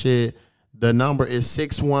know that shit, the number is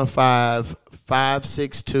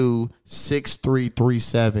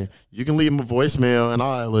 615-562-6337. You can leave him a voicemail and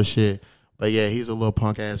all that little shit. But yeah, he's a little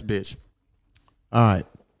punk ass bitch. All right.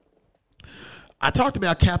 I talked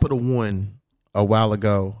about Capital One a while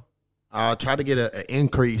ago. I tried to get an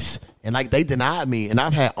increase, and like they denied me. And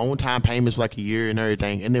I've had on time payments for like a year and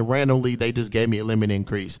everything. And then randomly they just gave me a limit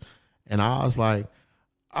increase. And I was like,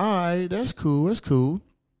 all right, that's cool. That's cool.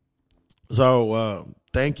 So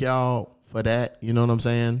thank y'all for that. You know what I'm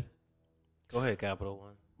saying? Go ahead, Capital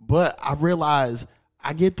One. But I realized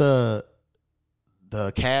I get the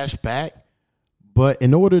cash back, but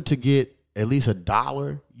in order to get at least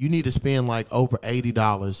 $1, you need to spend like over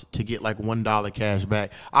 $80 to get like $1 cash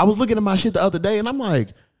back. I was looking at my shit the other day and I'm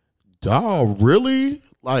like, dawg, really?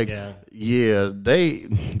 Like, yeah, they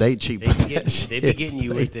cheap. They be getting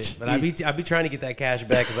you with it. But I be trying to get that cash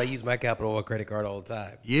back because I use my Capital One credit card all the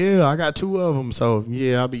time. Yeah, I got 2 of them, so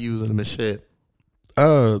yeah, I'll be using them and shit.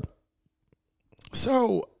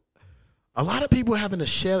 So a lot of people having to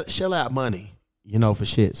shell out money, you know, for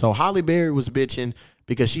shit. So Holly Berry was bitching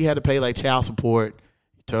because she had to pay like child support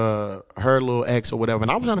to her little ex or whatever.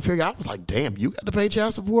 And I was trying to figure out, I was like, damn, you got to pay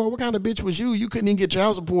child support? What kind of bitch was you? You couldn't even get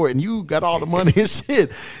child support and you got all the money and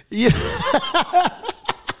shit. Yeah.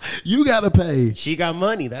 You got to pay. She got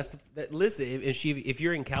money. Listen, if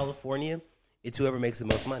you're in California, it's whoever makes the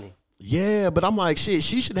most money. Yeah, but I'm like, shit,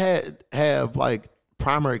 she should have like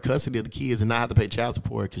primary custody of the kids and not have to pay child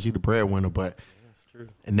support because she's the breadwinner. But that's true.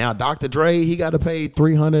 And now Dr. Dre, he got to pay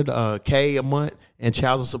 $300K a month in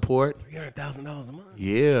child support. $300,000 a month.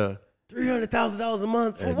 Yeah, $300,000 a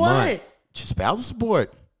month for what? Spousal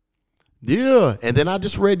support. Yeah, and then I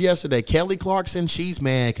just read yesterday, Kelly Clarkson, she's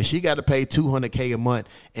mad because she got to pay $200K a month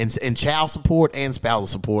in child support and spousal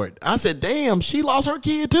support. I said, damn, she lost her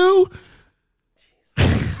kid too.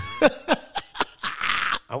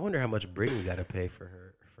 I wonder how much Brittany got to pay for her.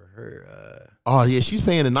 Oh yeah, she's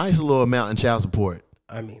paying a nice little amount in child support.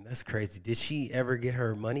 I mean, that's crazy. Did she ever get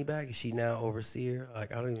her money back? Is she now overseer?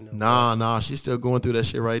 Like, I don't even know. Nah, she's still going through that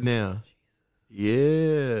shit right now. Jesus.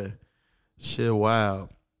 Yeah, shit, wow.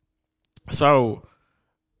 So,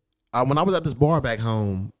 when I was at this bar back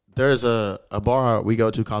home, there's a bar we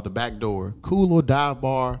go to called the Back Door. Cool little dive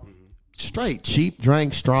bar, straight cheap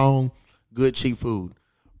drink, strong, good cheap food.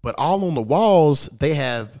 But all on the walls, they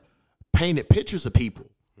have painted pictures of people.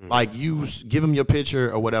 Like you give them your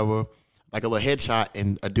picture or whatever, like a little headshot,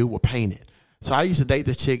 and a dude will paint it. So I used to date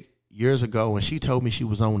this chick years ago, and she told me she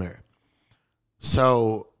was on there.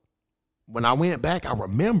 So when I went back, I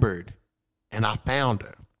remembered, and I found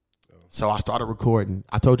her. So I started recording.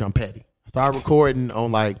 I told you I'm petty. I started recording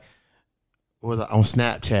on on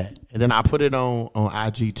Snapchat, and then I put it on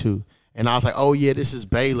IG too. And I was like, oh yeah, this is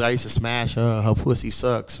Bailey. I used to smash her. Her pussy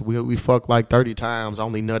sucks. We fucked like 30 times.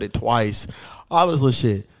 Only nutted twice. All this little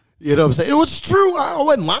shit. You know what I'm saying? It was true. I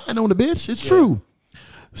wasn't lying on the bitch. It's true.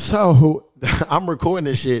 So I'm recording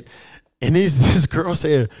this shit, and this girl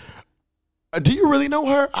said, do you really know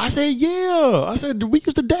her? I said, yeah. I said, we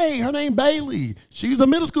used to date. Her name Bailey. She's a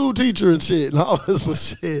middle school teacher and shit and all this little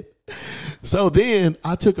shit. So then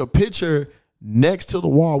I took a picture next to the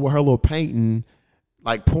wall with her little painting,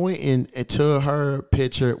 like pointing to her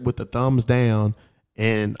picture with the thumbs down,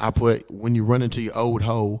 and I put, when you run into your old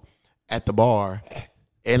hoe at the bar,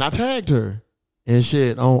 and I tagged her and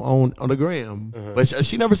shit on the gram. But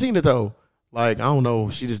she never seen it though. Like, I don't know,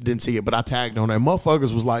 she just didn't see it, but I tagged on her.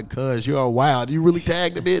 Motherfuckers was like, cuz, you're wild. You really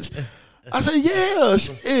tagged the bitch? I said, yeah,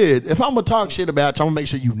 shit. If I'm going to talk shit about you, I'm going to make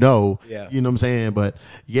sure you know. Yeah. You know what I'm saying? But,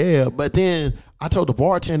 yeah. But then I told the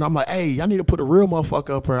bartender, I'm like, hey, I need to put a real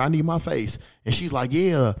motherfucker up here. I need my face. And she's like,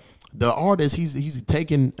 yeah, the artist, he's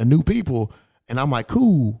taking new people. And I'm like,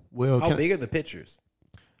 cool. Well, how big are the pictures?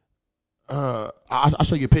 I'll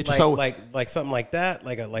show you a picture. Like, so like something like that.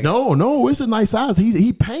 no, it's a nice size.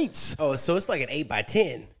 He paints. Oh, so it's like an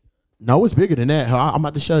 8x10. No, it's bigger than that. I'm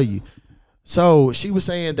about to show you. So she was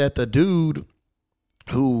saying that the dude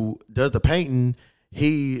who does the painting,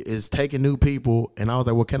 he is taking new people, and I was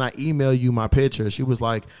like, well, can I email you my picture? She was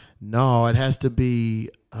like, no, it has to be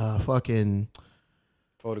fucking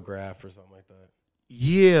photograph or something like that.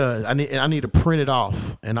 Yeah, I need to print it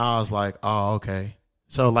off. And I was like, oh, okay.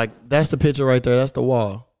 So like that's the picture right there. That's the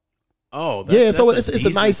wall. Oh, so it's a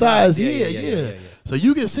nice size. Yeah. Yeah. So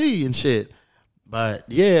you can see and shit. But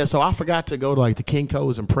yeah, so I forgot to go to like the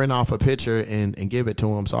Kinko's and print off a picture and give it to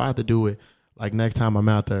him. So I have to do it like next time I'm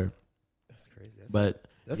out there. That's crazy.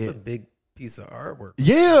 That's a big piece of artwork.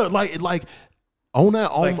 Yeah, like on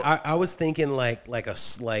that. I was thinking like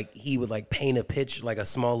he would like paint a picture like a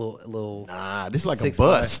small little. Nah, this is like a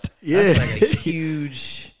bust. That's like a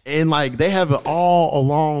huge. And like they have it all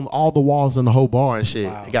along all the walls in the whole bar and shit.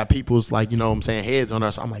 Wow. They got people's like, you know what I'm saying, heads on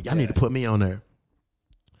there. So I'm like, y'all need to put me on there.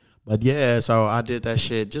 But yeah, so I did that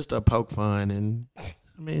shit just to poke fun. And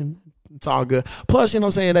I mean, it's all good. Plus, you know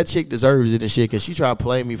what I'm saying, that chick deserves it and shit because she tried to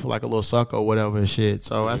play me for like a little sucker or whatever and shit.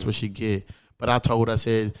 So that's what she get. But I told her, I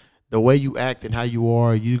said, the way you act and how you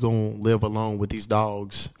are, you gonna live alone with these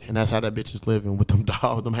dogs. And that's how that bitch is living with them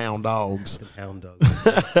dogs, them hound dogs. Them hound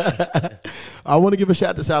dogs. I want to give a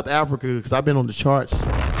shout to South Africa because I've been on the charts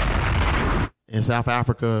in South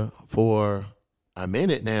Africa for a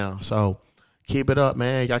minute now. So keep it up,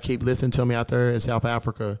 man. Y'all keep listening to me out there in South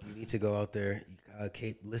Africa. You need to go out there.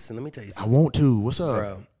 Listen, let me tell you something. I want to. What's up?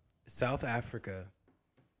 Bro, South Africa,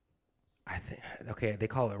 I think, okay, they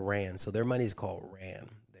call it Rand. So their money is called Rand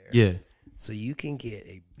there. Yeah. So you can get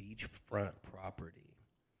a beachfront property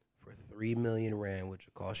for 3 million Rand, which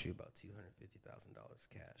will cost you about $250,000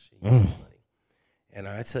 cash in US money. And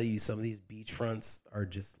I tell you, some of these beachfronts are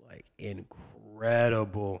just like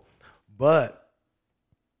incredible. But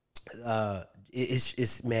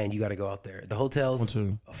it's man, you got to go out there. The hotels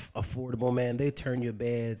affordable, man. They turn your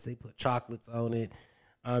beds, they put chocolates on it.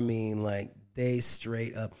 I mean, like they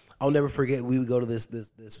straight up. I'll never forget. We would go to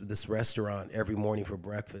this restaurant every morning for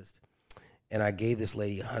breakfast, and I gave this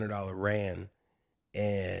lady $100 Rand.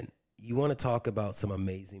 And you want to talk about some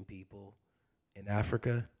amazing people in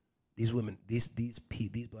Africa? These women, these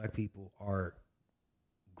black people are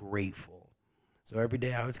grateful. So every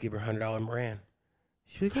day I would give her $100 Rand.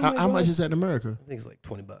 Like, oh how much is that in America? I think it's like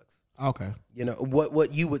 $20. Okay. You know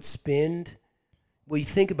what you would spend. Well, you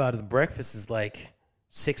think about it. The breakfast is like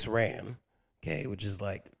 6 Rand, okay, which is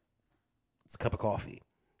like it's a cup of coffee,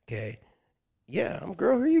 okay. Yeah,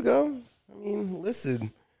 girl. Here you go. I mean,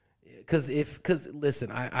 listen, because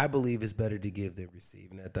listen, I believe it's better to give than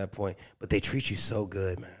receive, and at that point, but they treat you so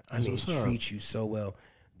good, man. I mean, treat you so well.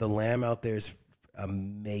 The lamb out there is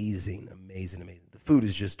amazing. The food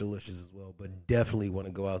is just delicious as well, but definitely want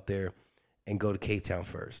to go out there and go to Cape Town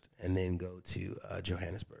first and then go to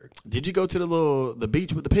Johannesburg. Did you go to the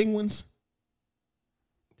beach with the penguins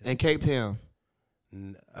in Cape Town?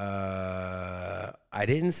 I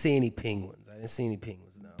didn't see any penguins.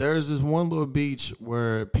 No. There's this one little beach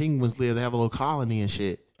where penguins live. They have a little colony and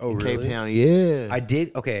shit. Oh, in really? Cape Town, yeah. I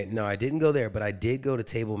did. Okay, no, I didn't go there, but I did go to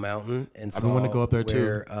Table Mountain and saw. I want to go up there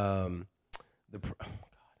where, too.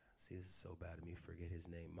 See, this is so bad of me. Forget his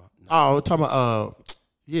name. Oh, we're talking about.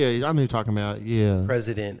 Yeah, I know you're talking about. Yeah,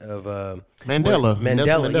 president of Mandela.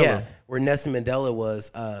 Mandela. Yeah, where Nelson Mandela was.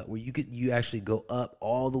 Where you actually go up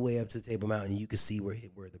all the way up to Table Mountain. You could see where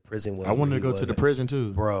the prison was. I wanted to go to the prison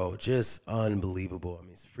too, bro. Just unbelievable. I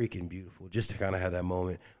mean, it's freaking beautiful. Just to kind of have that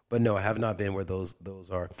moment. But no, I have not been where those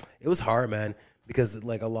are. It was hard, man, because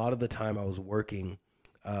like a lot of the time I was working.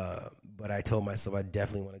 But I told myself I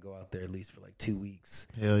definitely want to go out there at least for like 2 weeks.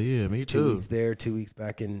 Hell yeah, me too. 2 weeks there, 2 weeks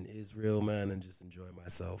back in Israel, man, and just enjoy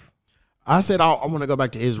myself. I said I want to go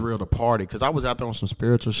back to Israel to party because I was out there on some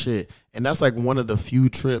spiritual shit, and that's like one of the few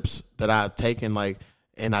trips that I've taken, like,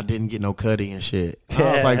 and I didn't get no cutty and shit.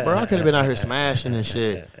 I was like, bro, I could have been out here smashing and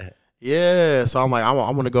shit. Yeah, so I'm like, I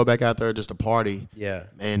want to go back out there just to party. Yeah.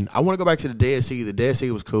 And I want to go back to the Dead Sea. The Dead Sea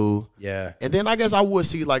was cool. Yeah. And then I guess I would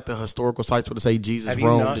see like the historical sites where they say Jesus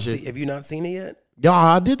roamed and shit. Have you not seen it yet? Yeah,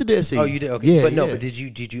 I did the Dead Sea. Oh, you did? Okay. Yeah, but no, yeah. but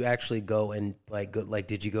did you actually go and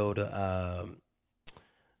did you go to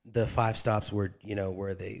the 5 stops where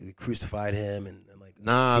they crucified him and like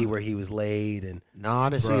see where he was laid and I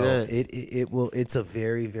didn't see that. It's a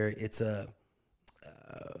very, very it's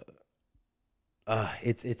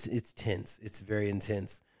tense. It's very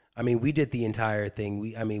intense. I mean, we did the entire thing.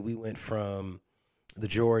 We went from the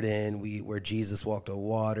Jordan, where Jesus walked on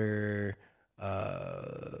water,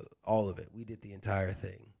 all of it. We did the entire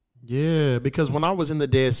thing. Yeah, because when I was in the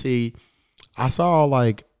Dead Sea, I saw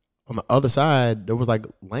like on the other side there was like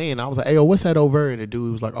lane. I was like, hey, yo, what's that over? And the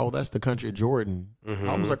dude was like, oh, that's the country of Jordan. Mm-hmm.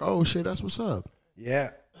 I was like, oh shit, that's what's up. Yeah.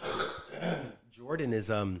 Jordan is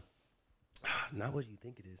not what you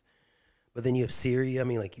think it is. But then you have Syria. I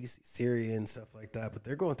mean, like you see Syria and stuff like that, but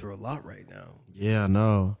they're going through a lot right now. Yeah, I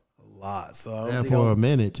know. A lot. So I don't Yeah, think for a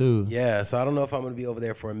minute too. Yeah, so I don't know if I'm going to be over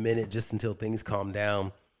there for a minute just until things calm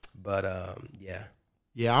down. But yeah.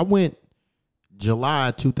 Yeah, I went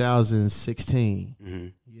July 2016. Mm-hmm.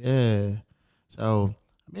 Yeah. So,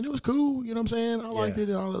 I mean, it was cool. You know what I'm saying? I liked it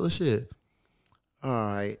and all that other shit. All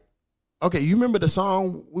right. Okay, you remember the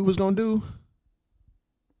song we was going to do?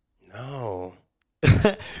 No.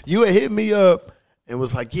 You had hit me up and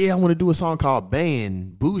was like, yeah, I want to do a song called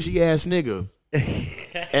Band, Bougie Ass Nigga.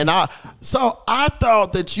 And I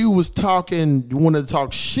thought that you was wanted to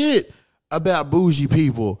talk shit about bougie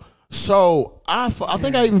people. So I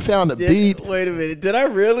think I even found a beat. Wait a minute. Did I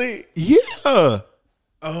really? Yeah.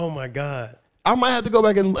 Oh, my God. I might have to go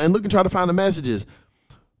back and look and try to find the messages.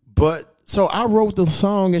 But so I wrote the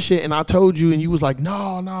song and shit, and I told you, and you was like, no.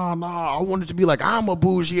 I wanted to be like, I'm a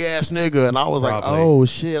bougie ass nigga. And I was like, oh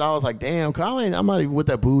shit. I was like, damn, I'm not even with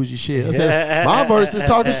that bougie shit. I said, my verse is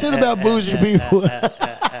talking shit about bougie people.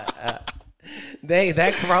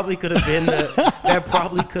 That probably could have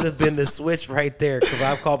been the switch right there, because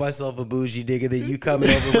I've called myself a bougie nigga, then you coming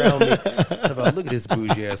over around me. About, look at this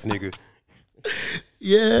bougie ass nigga.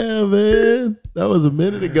 Yeah, man. That was a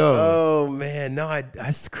minute ago. Oh man, no,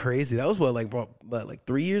 that's crazy. That was like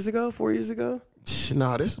 3 years ago, 4 years ago?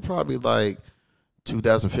 No, this is probably like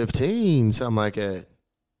 2015, something like that.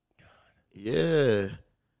 Yeah.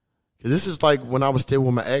 Cause this is like when I was still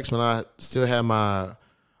with my ex, when I still had my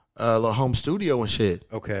little home studio and shit.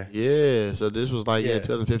 Okay. Yeah. So this was like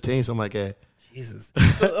 2015, something like that. Jesus.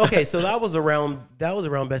 Okay, so that was around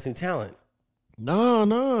Best New Talent. No,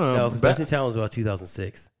 because Best New Talent was about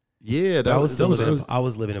 2006. Yeah, so I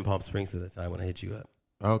was living in Palm Springs at the time when I hit you up.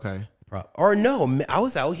 Okay. Or no, I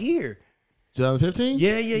was out here. 2015?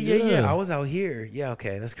 Yeah. I was out here. Yeah,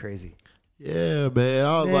 okay, that's crazy. Yeah, man.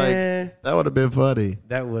 I was like, that would have been funny.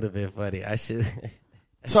 That would have been funny. I should.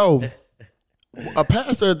 So, a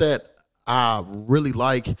pastor that I really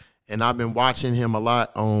like, and I've been watching him a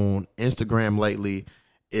lot on Instagram lately,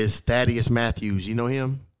 is Thaddeus Matthews. You know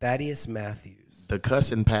him? Thaddeus Matthews. The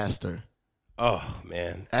cussing pastor. Oh,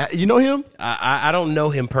 man. You know him? I don't know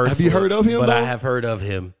him personally. Have you heard of him? But though? I have heard of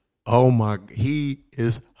him. Oh, my. He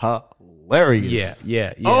is hilarious.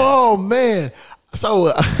 Yeah. Oh, man.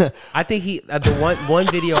 So I think the one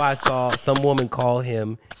video I saw, some woman call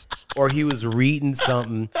him, or he was reading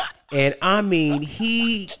something, and I mean,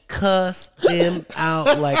 he cussed them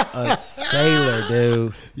out like a sailor,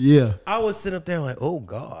 dude. Yeah. I was sitting up there like, oh,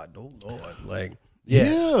 God, oh, Lord. Like,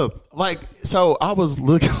 yeah. Like, so I was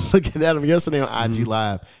looking at him yesterday on IG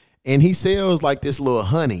Live, and he sells like this little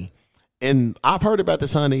honey. And I've heard about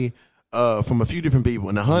this honey from a few different people.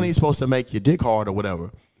 And the honey's supposed to make your dick hard or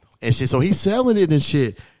whatever. And shit. So he's selling it and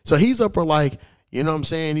shit. So he's up for like, you know what I'm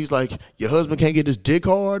saying? He's like, your husband can't get his dick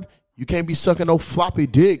hard. You can't be sucking no floppy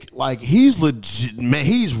dick. Like, he's legit, man.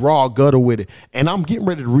 He's raw gutter with it. And I'm getting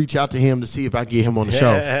ready to reach out to him to see if I can get him on the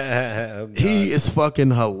show. Oh, he is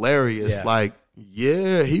fucking hilarious. Yeah. Like,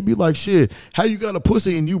 yeah, he be like, shit, how you got a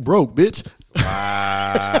pussy and you broke, bitch?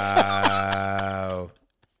 Wow.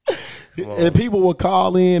 And people will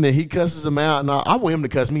call in and he cusses them out. And I want him to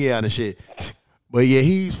cuss me out and shit. But yeah,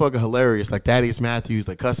 he's fucking hilarious. Like Thaddeus Matthews,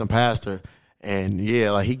 the cussing pastor. And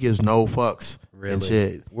yeah, like he gives no fucks and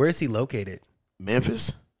shit. Where is he located?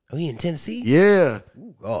 Memphis. Oh, he in Tennessee? Yeah.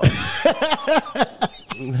 Ooh, God.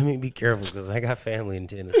 Let me be careful because I got family in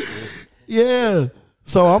Tennessee. Yeah.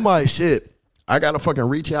 So I'm like, shit, I got to fucking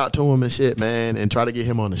reach out to him and shit, man, and try to get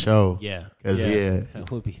him on the show. Yeah. Because,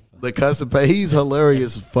 That would be fun. the cussing, he's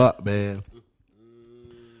hilarious as fuck, man.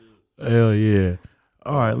 Hell yeah.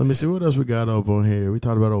 All right, let me see what else we got up on here. We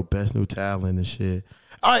talked about old Best New Talent and shit.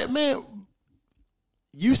 All right, man.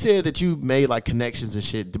 You said that you made like connections and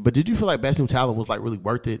shit, but did you feel like Best New Talent was like really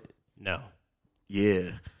worth it? No. Yeah.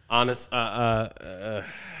 Honest,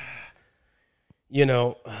 you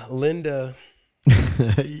know, Linda.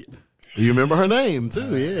 You remember her name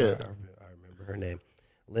too, yeah. I remember her name.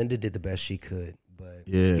 Linda did the best she could, but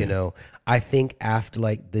Yeah. you know, I think after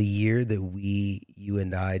like the year that you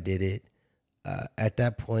and I did it, at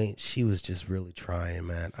that point she was just really trying,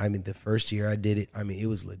 man. I mean, the first year I did it, I mean, it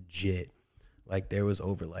was legit. Like there was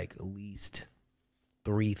over like at least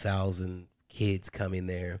 3,000 kids coming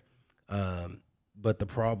there. But the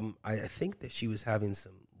problem, I think that she was having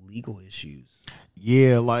some legal issues.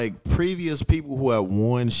 Yeah, like previous people who had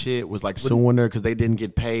won shit was like suing her because they didn't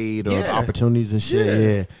get paid or the opportunities and shit.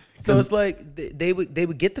 Yeah. So it's like they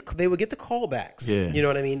would get the callbacks. Yeah. You know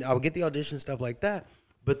what I mean? I would get the audition, stuff like that.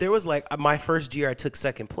 But there was like my first year I took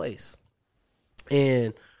second place.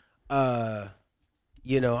 And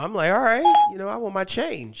you know, I'm like, all right, you know, I want my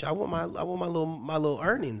change. I want my little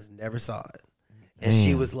earnings. Never saw it. And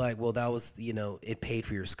she was like, well, that was, you know, it paid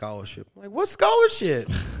for your scholarship. I'm like, what scholarship?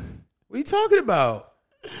 What are you talking about?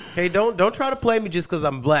 Hey, don't try to play me just because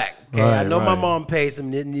I'm black. Okay, I know my mom paid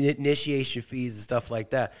some initiation fees and stuff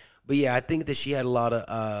like that. But yeah, I think that she had a lot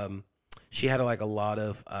of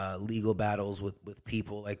legal battles with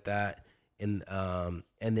people like that, and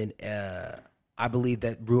then I believe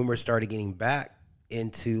that rumors started getting back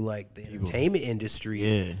into like the entertainment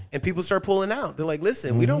industry, and people start pulling out. They're like,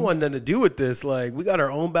 listen, we don't want nothing to do with this. Like, we got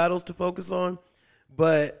our own battles to focus on.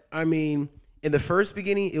 But I mean, in the first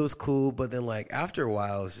beginning, it was cool, but then like after a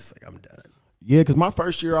while, it's just like, I'm done. Yeah, because my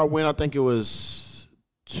first year I went, I think it was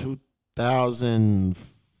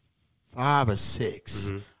 2005 or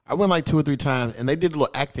 6. I went like 2 or 3 times, and they did a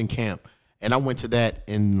little acting camp, and I went to that,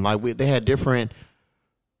 and like they had different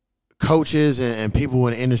coaches and people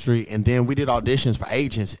in the industry, and then we did auditions for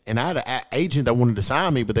agents, and I had an agent that wanted to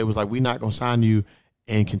sign me, but they was like, we're not going to sign you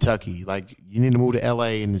in Kentucky. Like, you need to move to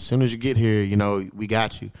LA, and as soon as you get here, you know, we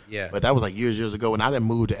got you. Yeah. But that was like years ago, and I didn't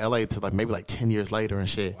move to LA till like maybe like 10 years later and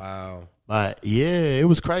shit. Wow. But yeah, it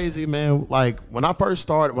was crazy, man. Like when I first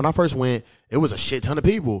went, it was a shit ton of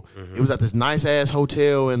people. It was at this nice ass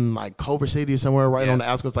hotel in like Culver City or somewhere right on the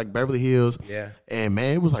outskirts, like Beverly Hills. Yeah. And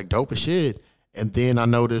man, it was like dope as shit. And then I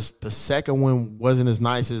noticed the second one wasn't as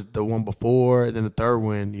nice as the one before. And then the third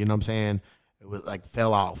one, you know what I'm saying, it was like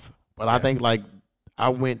fell off. But I think like I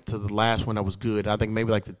went to the last one that was good. I think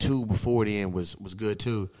maybe like the 2 before then was good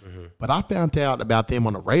too. But I found out about them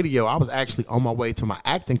on the radio. I was actually on my way to my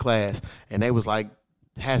acting class, and they was like,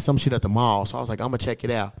 had some shit at the mall. So I was like, I'm going to check it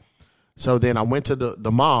out. So then I went to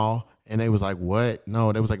the mall, and they was like, what?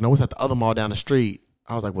 No, they was like, no, it's at the other mall down the street.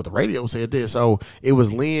 I was like, well, the radio said this. So it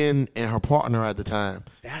was Lynn and her partner at the time.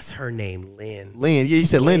 That's her name, Lynn. Lynn, yeah, you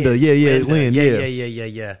said Linda. Yeah, Lynn,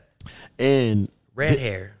 yeah. And red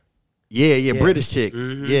hair. Yeah, British chick.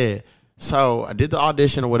 Yeah. So I did the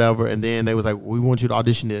audition or whatever, and then they was like, we want you to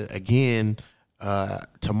audition it again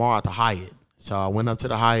tomorrow at the Hyatt. So I went up to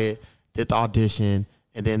the Hyatt, did the audition,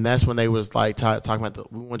 and then that's when they was like talking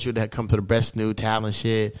about we want you to come to the best new talent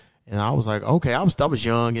shit. And I was like, okay, I was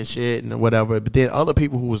young and shit and whatever. But then other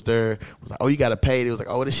people who was there was like, oh, you got to pay. They was like,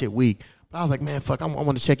 oh, this shit weak. But I was like, man, fuck, I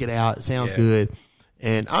want to check it out. It sounds good.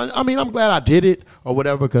 And I mean, I'm glad I did it or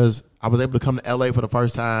whatever, because I was able to come to LA for the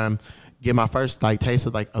first time, get my first like taste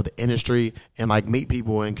of like of the industry, and like meet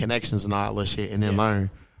people and connections and all that shit, and then learn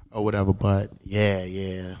or whatever. But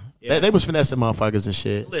yeah. They was finessing motherfuckers and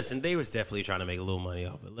shit. Listen, they was definitely trying to make a little money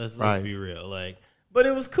off it. Let's be real. Like, but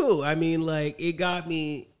it was cool. I mean, like it got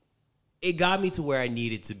me to where I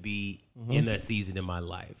needed to be in that season in my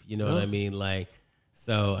life. You know what I mean? Like,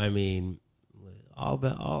 so I mean,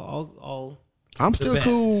 all I'm still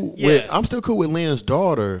cool with Lynn's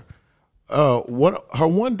daughter. Her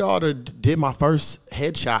one daughter did my first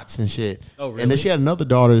headshots and shit. Oh, really? And then she had another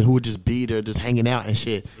daughter who would just be there, just hanging out and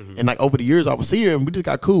shit. And like over the years, I would see her, and we just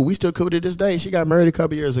got cool. We still cool to this day. She got married a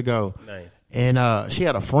couple years ago. Nice. And she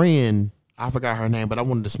had a friend. I forgot her name, but I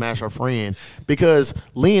wanted to smash her friend because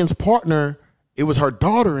Lynn's partner, it was her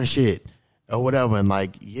daughter and shit. Or whatever, and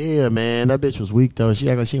like, yeah, man, that bitch was weak though. She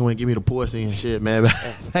acted like she didn't want to give me the pussy and shit, man.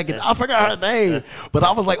 I forgot her name, but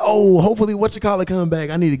I was like, oh, hopefully, coming back.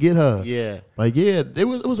 I need to get her. Yeah, like, yeah, it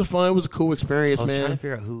was a cool experience, man. I was trying to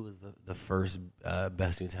figure out who was the first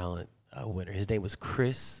Best New Talent winner. His name was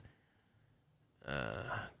Chris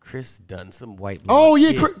Dunn, some white. Oh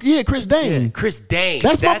yeah, Chris Dane. Yeah, Chris Dane.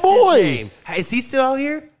 That's my boy. Is he still out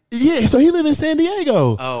here? Yeah, so he live in San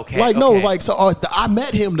Diego. Oh, okay. Like no, like so I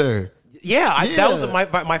met him there. Yeah, that was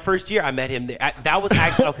my first year. I met him there. That was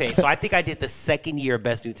actually okay. So I think I did the second year of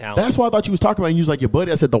Best New Talent. That's why I thought you was talking about. And you was like your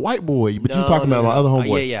buddy. I said the white boy, but you was talking about my other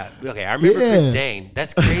homeboy. Yeah. Okay, I remember Chris Dane.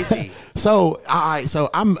 That's crazy. So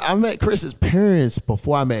I met Chris's parents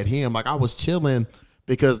before I met him. Like I was chilling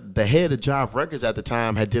because the head of Jive Records at the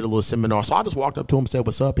time had did a little seminar. So I just walked up to him and said,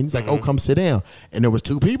 "What's up?" And he's like, "Oh, come sit down." And there was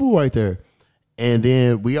 2 people right there. And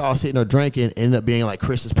then we all sitting there drinking, ended up being like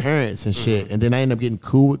Chris's parents and shit. And then I ended up getting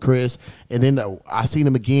cool with Chris. And then I seen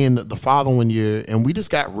him again the following year, and we just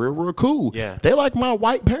got real cool. Yeah. They like my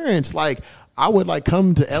white parents. Like I would like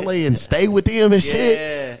come to LA and stay with them and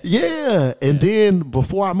shit. Yeah. And then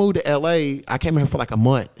before I moved to LA, I came here for like a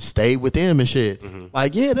month, stayed with them and shit.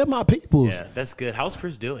 Like, yeah, they're my peoples. Yeah, that's good. How's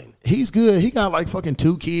Chris doing? He's good. He got like fucking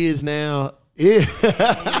 2 kids now. Yeah.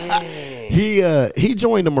 He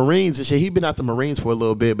joined the Marines and shit. He been out the Marines for a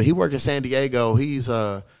little bit, but he worked in San Diego. He's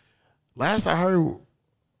last I heard,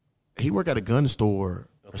 he worked at a gun store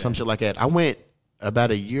or some shit like that. I went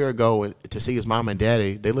about a year ago to see his mom and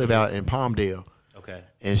daddy. They live out in Palmdale. Okay.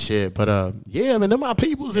 And shit. But yeah, man, they're my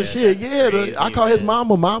peoples and shit. Yeah. Crazy, I call his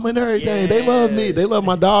mama and everything. They love me. They love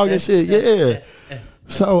my dog and shit. Yeah.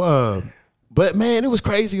 So but man, it was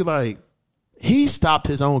crazy. Like, he stopped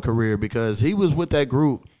his own career because he was with that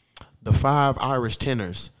group, the 5 Irish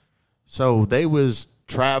Tenors. So they was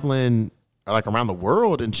traveling like around the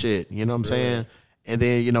world and shit. You know what I'm saying? And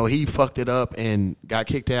then, you know, he fucked it up and got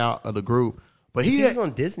kicked out of the group. But he was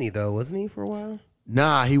on Disney though, wasn't he, for a while?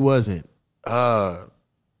 Nah, he wasn't.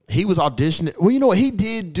 He was auditioning. Well, you know what? He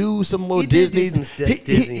did do some little Disney.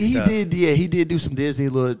 He did. Yeah, he did do some Disney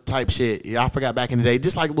little type shit. Yeah, I forgot back in the day,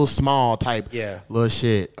 just like little small type, little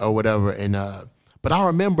shit or whatever. And but I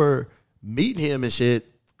remember meeting him and shit.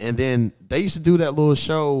 And then they used to do that little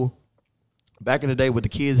show back in the day with the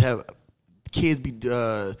kids be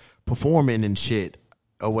performing and shit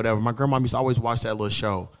or whatever. My grandma used to always watch that little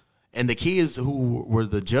show. And the kids who were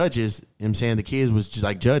the judges, you know what I'm saying, the kids was just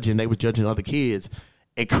like judging. They was judging other kids.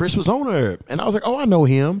 And Chris was on there. And I was like, oh, I know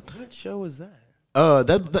him. What show was that?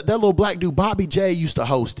 That little black dude, Bobby J, used to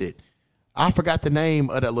host it. I forgot the name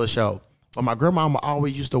of that little show. But my grandmama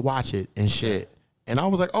always used to watch it and shit. And I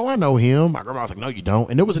was like, oh, I know him. My grandma was like, no, you don't.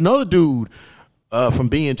 And there was another dude from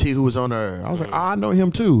BNT who was on there. I was like, oh, I know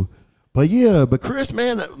him too. But yeah, but Chris,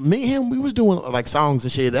 man, me and him, we was doing like songs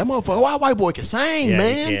and shit. That motherfucker, why white boy can sing,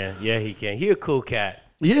 man. He can. Yeah, he can. He a cool cat.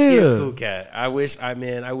 Yeah. He a cool cat. I wish I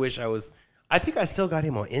was. I think I still got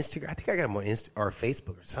him on Instagram. I think I got him on or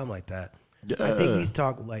Facebook or something like that. Yeah. I think he's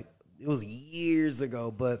talked like, it was years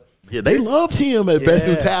ago, but yeah, they loved him at Best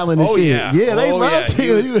New Talent and shit. Yeah, they loved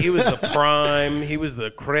him. He was the prime. He was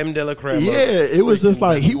the creme de la creme. Yeah, it was just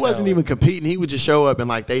like he wasn't even competing. He would just show up and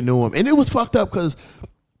like they knew him, and it was fucked up because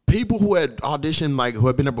people who had auditioned, like who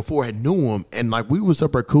had been there before, had knew him, and like we was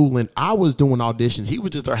super cool, and I was doing auditions. He was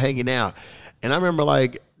just there hanging out, and I remember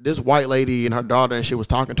like this white lady and her daughter and she was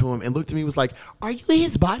talking to him and looked at me and was like, "Are you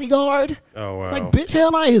his bodyguard?" Oh wow! Like, bitch,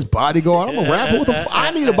 hell, I ain't his bodyguard. I'm a rapper. What the I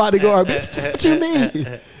need a bodyguard, bitch. What you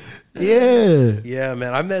mean? Yeah,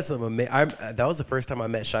 man. I met some. That was the first time I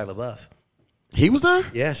met Shia LaBeouf. He was there?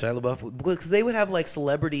 Yeah, Shia LaBeouf, because they would have like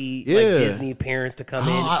celebrity, like Disney parents to come in.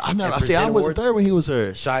 I never. See, I wasn't there when he was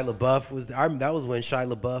there. Shia LaBeouf was there. That was when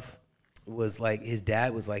Shia LaBeouf was like, his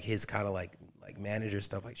dad was like his kind of like manager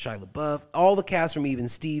stuff, like Shia LaBeouf, all the cast from Even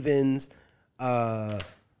Stevens.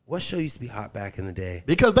 What show used to be hot back in the day?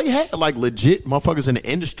 Because they had like legit motherfuckers in the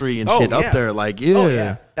industry and shit up there. Like,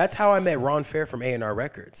 yeah. That's how I met Ron Fair from A&R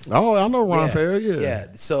Records. Oh, I know Ron Fair. Yeah.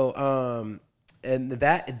 So, and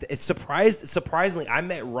that it's surprisingly, I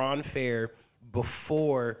met Ron Fair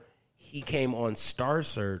before he came on Star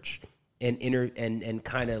Search and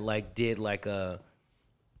kind of like did like a,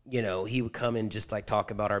 you know, he would come and just like talk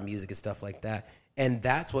about our music and stuff like that. And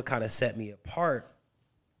that's what kind of set me apart.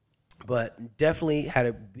 But definitely had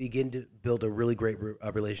to begin to build a really great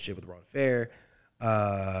relationship with Ron Fair.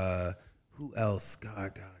 Who else?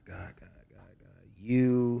 God.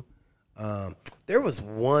 You. There was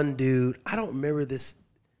one dude. I don't remember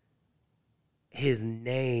his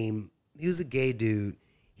name. He was a gay dude.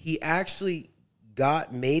 He actually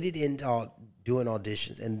made it into doing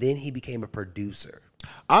auditions, and then he became a producer.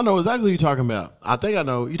 I know exactly what you're talking about. I think I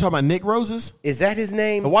know. You talking about Nick Roses? Is that his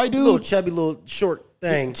name? The white dude? Little chubby, little short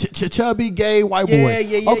thing. Chubby, gay, white boy.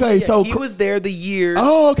 Yeah. Okay, so he was there the year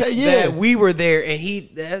that we were there, and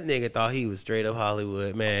that nigga thought he was straight up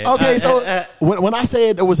Hollywood, man. Okay, so when I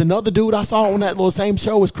said there was another dude I saw on that little same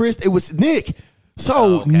show as Chris, it was Nick.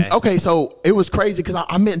 So, okay, so it was crazy because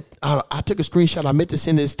I took a screenshot. I meant to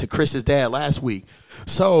send this to Chris's dad last week.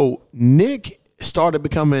 So Nick started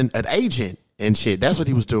becoming an agent and shit. That's what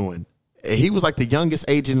he was doing. He was like the youngest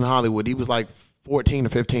agent in Hollywood. He was like 14 or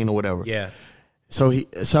 15 or whatever. Yeah.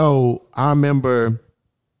 So I remember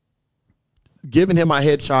giving him my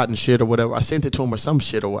headshot and shit or whatever. I sent it to him or some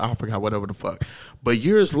shit or I forgot, whatever the fuck. But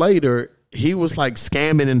years later, he was like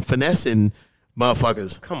scamming and finessing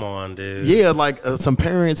motherfuckers. Come on, dude. Yeah, like some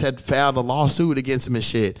parents had filed a lawsuit against him and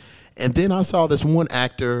shit. And then I saw this one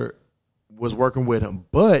actor was working with him.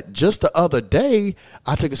 But just the other day,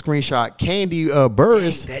 I took a screenshot. Candy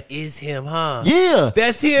Burris. Dang, that is him, huh? Yeah.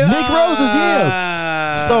 That's him. Nick Roses,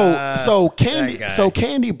 yeah. So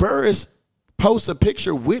Candy Burris post a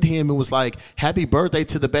picture with him and was like, "Happy birthday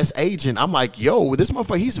to the best agent." I'm like, "Yo, this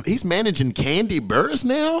motherfucker, he's managing Candy Burris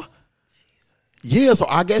now." Yeah, so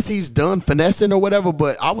I guess he's done finessing or whatever,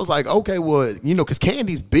 but I was like, okay, well, because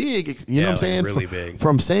Candy's big, you know what I'm saying? Really big.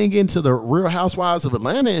 From singing to the Real Housewives of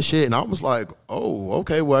Atlanta and shit, and I was like, oh,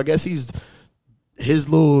 okay, well, I guess his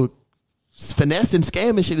little finessing,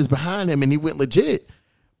 scamming shit is behind him, and he went legit.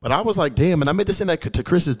 But I was like, damn, and I meant to send that to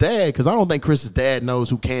Chris's dad, because I don't think Chris's dad knows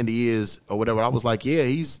who Candy is or whatever. I was like, yeah,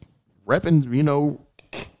 he's repping,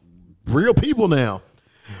 real people now.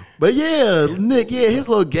 But yeah, Nick, his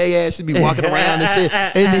little gay ass should be walking around and shit.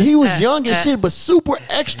 And he was young and shit, but super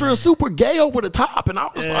extra, super gay over the top. And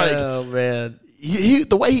I was like, oh man,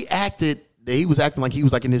 the way he acted, he was acting like he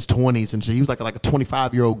was like in his 20s and shit. He was like a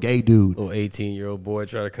 25-year-old gay dude. little 18-year-old boy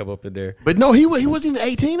trying to come up in there. But no, he wasn't even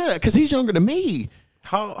 18 because he's younger than me.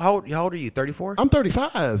 How old are you? 34? I'm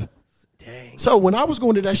 35. Dang. So when I was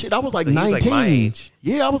going to that shit, I was like 19. Like my age.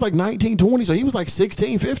 Yeah, I was like 19, 20. So he was like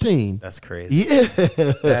 16, 15. That's crazy. Yeah.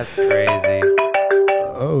 That's crazy.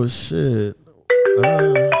 Oh, shit.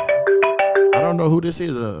 I don't know who this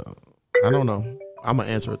is. I don't know. I'm going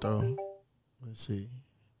to answer it, though. Let's see.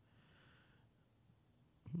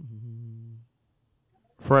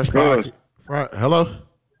 Fresh Pocket. Hello?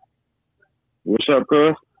 What's up,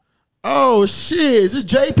 cuz? Oh, shit. Is this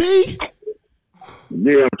JP?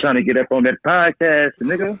 Yeah, I'm trying to get up on that podcast,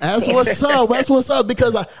 nigga. That's what's up. That's what's up.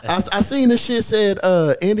 Because I seen this shit said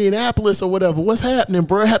Indianapolis or whatever. What's happening,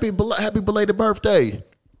 bro? Happy belated birthday.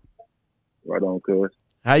 Right on, cuz.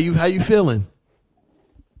 How you feeling?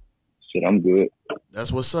 Shit, I'm good.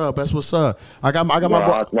 That's what's up. That's what's up. I got my I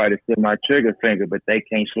was right to sit my trigger finger, but they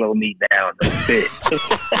can't slow me down a bit.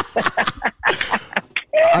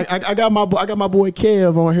 I got my boy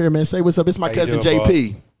Kev on here, man. Say what's up. It's my cousin doing,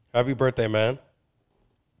 JP. Boss? Happy birthday, man.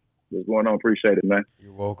 What's going on? Appreciate it, man.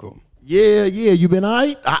 You're welcome. Yeah. You been all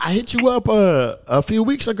right? I hit you up a few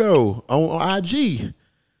weeks ago on IG.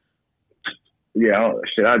 Yeah,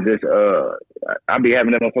 shit. I just I be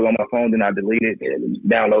having that motherfucker on my phone, then I delete it,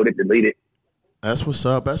 download it, delete it. That's what's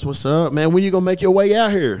up. That's what's up, man. When you gonna make your way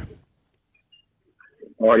out here?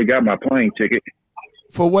 Already got my plane ticket.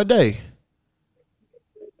 For what day?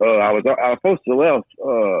 I was supposed to left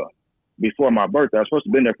before my birthday. I was supposed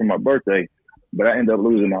to be there for my birthday, but I ended up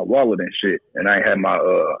losing my wallet and shit, and I had my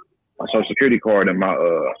social security card and my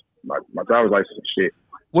driver's license and shit.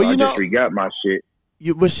 Well, so I just re-got my shit.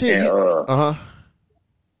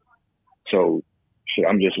 So shit,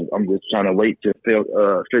 I'm just trying to wait to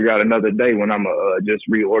figure out another day when I'm just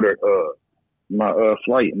reorder my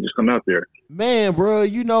flight and just come out there. Man, bro,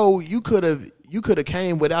 you could have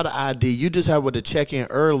came without an ID. You just had to check in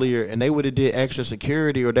earlier, and they would have did extra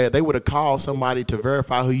security, or they would have called somebody to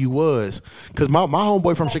verify who you was. Cause my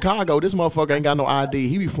homeboy from Chicago, this motherfucker ain't got no ID.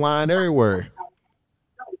 He be flying everywhere.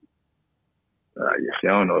 I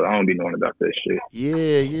don't know. I don't be knowing about that shit.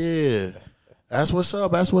 Yeah. That's what's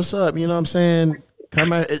up. That's what's up. You know what I'm saying?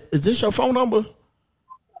 Come out. Is this your phone number?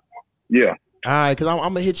 Yeah. All right, because I'm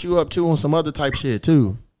going to hit you up, too, on some other type shit,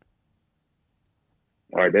 too.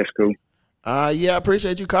 All right, that's cool. Yeah, I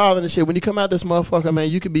appreciate you calling and shit. When you come out this motherfucker, man,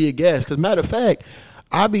 you could be a guest. Because matter of fact,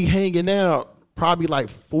 I'll be hanging out probably like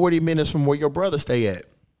 40 minutes from where your brother stay at.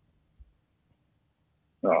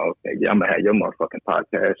 Oh, okay. Yeah, I'm going to have your motherfucking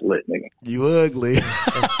podcast lit, nigga. You ugly.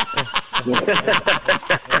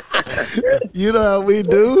 You know how we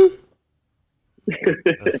do?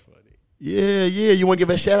 That's funny. Yeah. You want to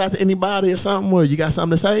give a shout out to anybody or something? Or you got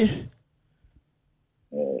something to say?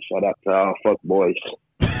 Shout out to all fuck boys.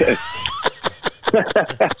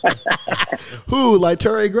 Who, like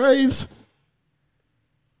Terry Graves?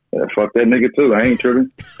 Yeah, fuck that nigga too. I ain't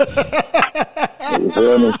tripping.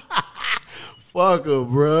 Fuck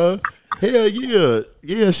him, bro. Hell yeah.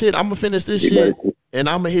 Yeah, shit. I'm going to finish this shit and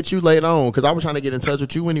I'm going to hit you later on because I was trying to get in touch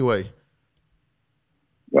with you anyway.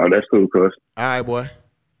 Oh, that's cool, cuz. All right, boy.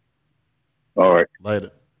 All right.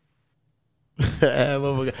 Later.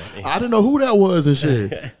 I didn't know who that was and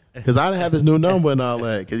shit because I didn't have his new number and all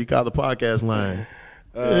that because he called the podcast line.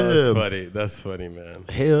 That's funny. That's funny, man.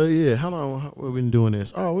 Hell yeah. How long we've been doing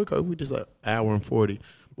this? Oh, we just like hour and 40.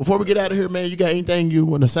 Before we get out of here, man, you got anything you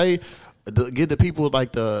want to say? Give the people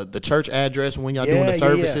like the church address when y'all doing the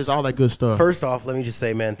services, all that good stuff. First off, let me just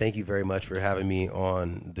say, man, thank you very much for having me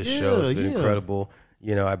on the show. It's been incredible.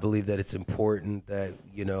 You know, I believe that it's important that,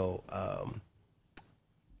 you know,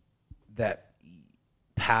 that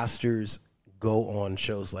pastors go on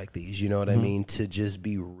shows like these, you know what I mean? To just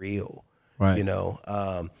be real, right? You know?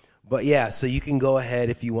 But yeah, so you can go ahead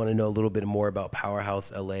if you want to know a little bit more about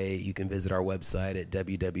Powerhouse LA. You can visit our website at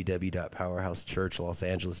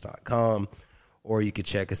www.powerhousechurchlosangeles.com, or you could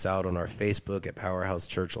check us out on our Facebook at Powerhouse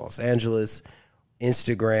Church Los Angeles.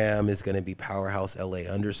 Instagram is going to be Powerhouse LA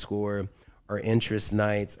 _. Our interest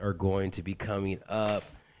nights are going to be coming up,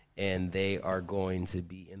 and they are going to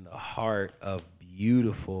be in the heart of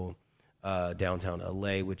beautiful downtown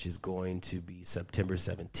LA, which is going to be September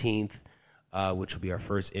 17th, which will be our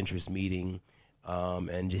first interest meeting.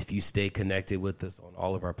 And if you stay connected with us on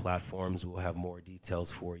all of our platforms, we'll have more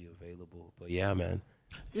details for you available. But yeah, man.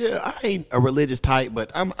 Yeah, I ain't a religious type,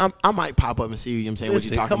 but I might pop up and see you. You know what I'm saying, Listen,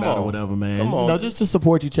 what you talking about or whatever, man. Come on. You know, just to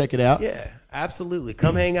support you, check it out. Yeah, absolutely.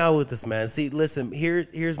 Come hang out with us, man. See, listen,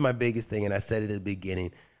 here's my biggest thing, and I said it at the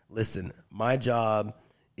beginning. Listen, my job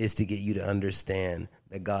is to get you to understand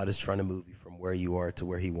that God is trying to move you from where you are to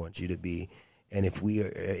where he wants you to be. And if we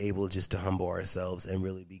are able just to humble ourselves and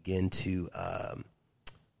really begin to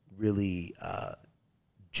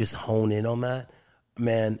just hone in on that,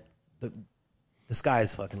 man, the sky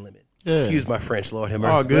is fucking limit. Yeah. Excuse my French, Lord have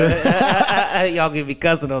mercy. Oh, good. Y'all can be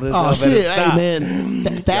cussing on this. Oh, shit. Hey, man.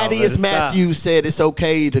 Thaddeus Matthews said it's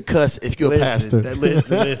okay to cuss if you're a pastor.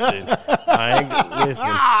 Listen.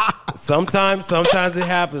 Sometimes it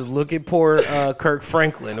happens. Look at poor Kirk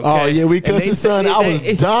Franklin. Okay? Oh, yeah, we cussed his son. I was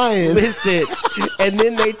dying. Listen. And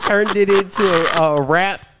then they turned it into a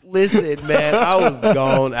rap. Listen, man, I was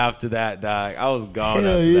gone after that, dog. I was gone after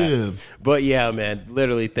that. But yeah, man,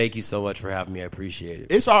 literally, thank you so much for having me. I appreciate it.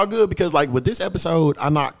 It's all good because, like, with this episode, I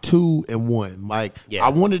knocked 2 in 1. Like, I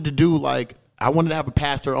wanted to do, like, I wanted to have a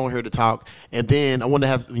pastor on here to talk, and then I wanted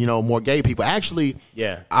to have, you know, more gay people. Actually,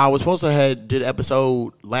 I was supposed to have did an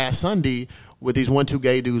episode last Sunday with these 2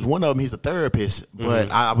 gay dudes. One of them, he's a therapist,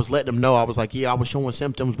 but I was letting them know, I was like, I was showing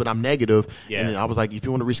symptoms, but I'm negative. And then I was like, if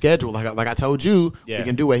you want to reschedule, like I told you, we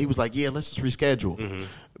can do it. He was like, let's just reschedule.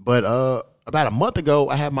 But about a month ago,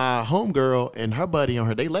 I had my homegirl and her buddy on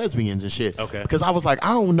her. They lesbians and shit. Okay. Because I was like, I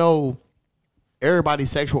don't know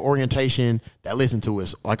everybody's sexual orientation that listen to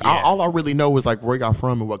us. Like, all I really know is, like, where y'all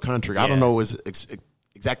from and what country. I don't know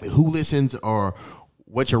exactly who listens or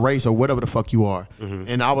what your race or whatever the fuck you are.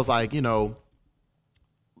 And I was like, you know,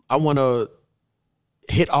 I want to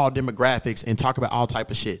hit all demographics and talk about all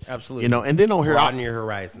type of shit. Absolutely. You know, and then on here, broaden your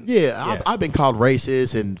horizons. I've been called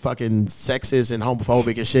racist and fucking sexist and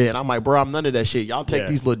homophobic and shit. And I'm like, bro, I'm none of that shit. Y'all take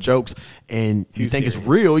these little jokes and you think it's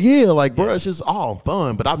real. Like, bro, it's just all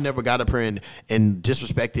fun. But I've never got up here and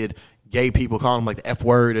disrespected gay people, calling them like the F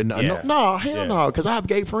word and hell no, because I have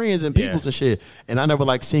gay friends and peoples and shit, and I never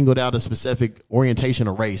like singled out a specific orientation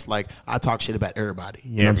or race. Like, I talk shit about everybody.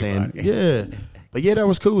 You know what I'm saying? Yeah. But yeah, that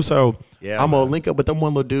was cool. So I'm gonna link up with them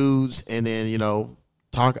 1 little dudes, and then, you know,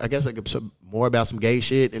 talk. I guess like some more about some gay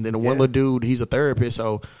shit, and then the 1 little dude, he's a therapist,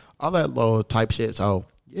 so all that little type shit. So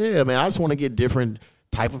yeah, man, I just want to get different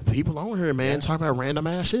type of people on here, man. Talk about random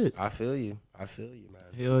ass shit. I feel you, man.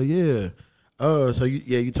 Hell yeah. So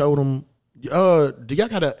you told them. Do y'all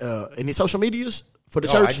got any social medias for the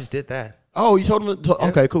church? I just did that. Oh, you told them.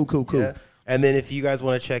 Okay, cool. Yeah. And then if you guys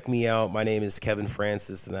want to check me out, my name is Kevin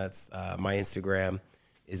Francis, and that's my Instagram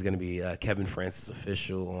is going to be Kevin Francis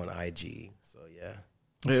Official on IG. So yeah.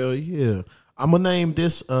 Hell yeah. I'm gonna name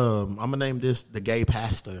this. The gay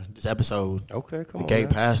pastor. This episode. Okay, come on. The gay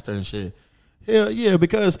pastor and shit. Hell yeah,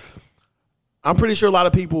 because I'm pretty sure a lot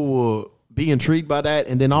of people will be intrigued by that,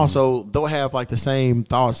 and then also they'll have like the same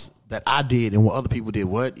thoughts that I did and what other people did.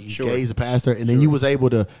 What? He's gay, he's a pastor, and then you was able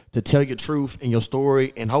to tell your truth and your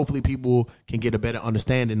story, and hopefully people can get a better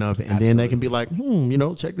understanding of it, and then they can be like, you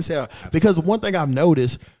know, check this out. Because one thing I've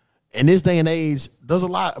noticed in this day and age, there's a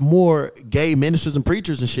lot more gay ministers and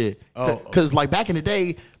preachers and shit. Because like back in the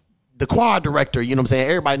day, the choir director, you know what I'm saying,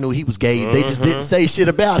 everybody knew he was gay. They just didn't say shit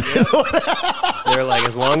about it. They're like,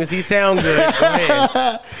 as long as he sounds good, go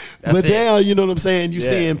ahead. But now, you know what I'm saying, you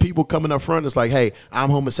seeing people coming up front, it's like, hey, I'm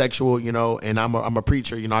homosexual, you know, and I'm a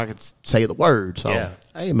preacher, you know, I can say the word. So,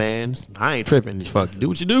 hey, man, I ain't tripping. Fuck, do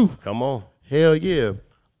what you do. Come on. Hell yeah.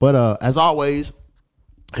 But as always,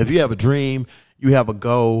 if you have a dream, you have a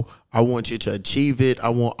goal, I want you to achieve it. I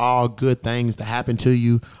want all good things to happen to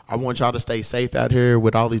you. I want y'all to stay safe out here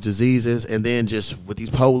with all these diseases, and then just with these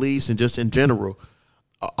police and just in general.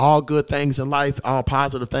 All good things in life, all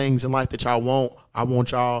positive things in life that y'all want, I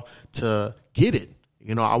want y'all to get it.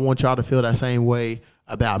 You know, I want y'all to feel that same way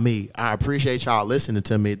about me. I appreciate y'all listening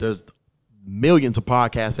to me. There's millions of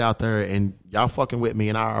podcasts out there, and y'all fucking with me,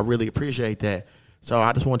 and I really appreciate that. So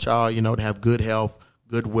I just want y'all, you know, to have good health,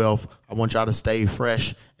 good wealth. I want y'all to stay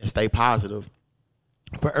fresh and stay positive.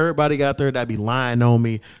 For everybody out there that be lying on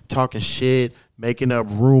me, talking shit, making up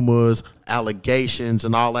rumors, allegations,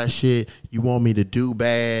 and all that shit, you want me to do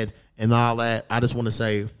bad and all that, I just want to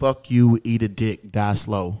say, fuck you, eat a dick, die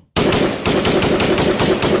slow.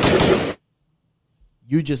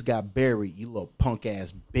 You just got buried, you little punk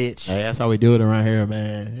ass bitch. Hey, that's how we do it around here,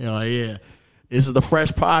 man. Yeah. This is the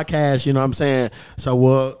Fresh Podcast, you know what I'm saying? So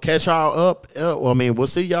we'll catch y'all up. We'll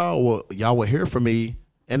see y'all. Well, y'all will hear from me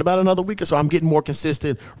in about another week or so. I'm getting more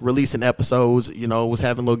consistent releasing episodes. Was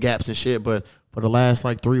having little gaps and shit, but for the last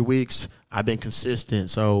 3 weeks, I've been consistent.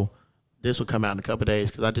 So this will come out in a couple of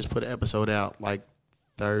days because I just put an episode out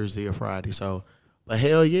Thursday or Friday. So, but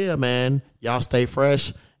hell yeah, man. Y'all stay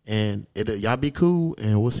fresh and y'all be cool,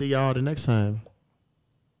 and we'll see y'all the next time.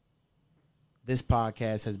 This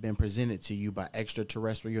podcast has been presented to you by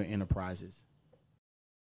Extraterrestrial Enterprises.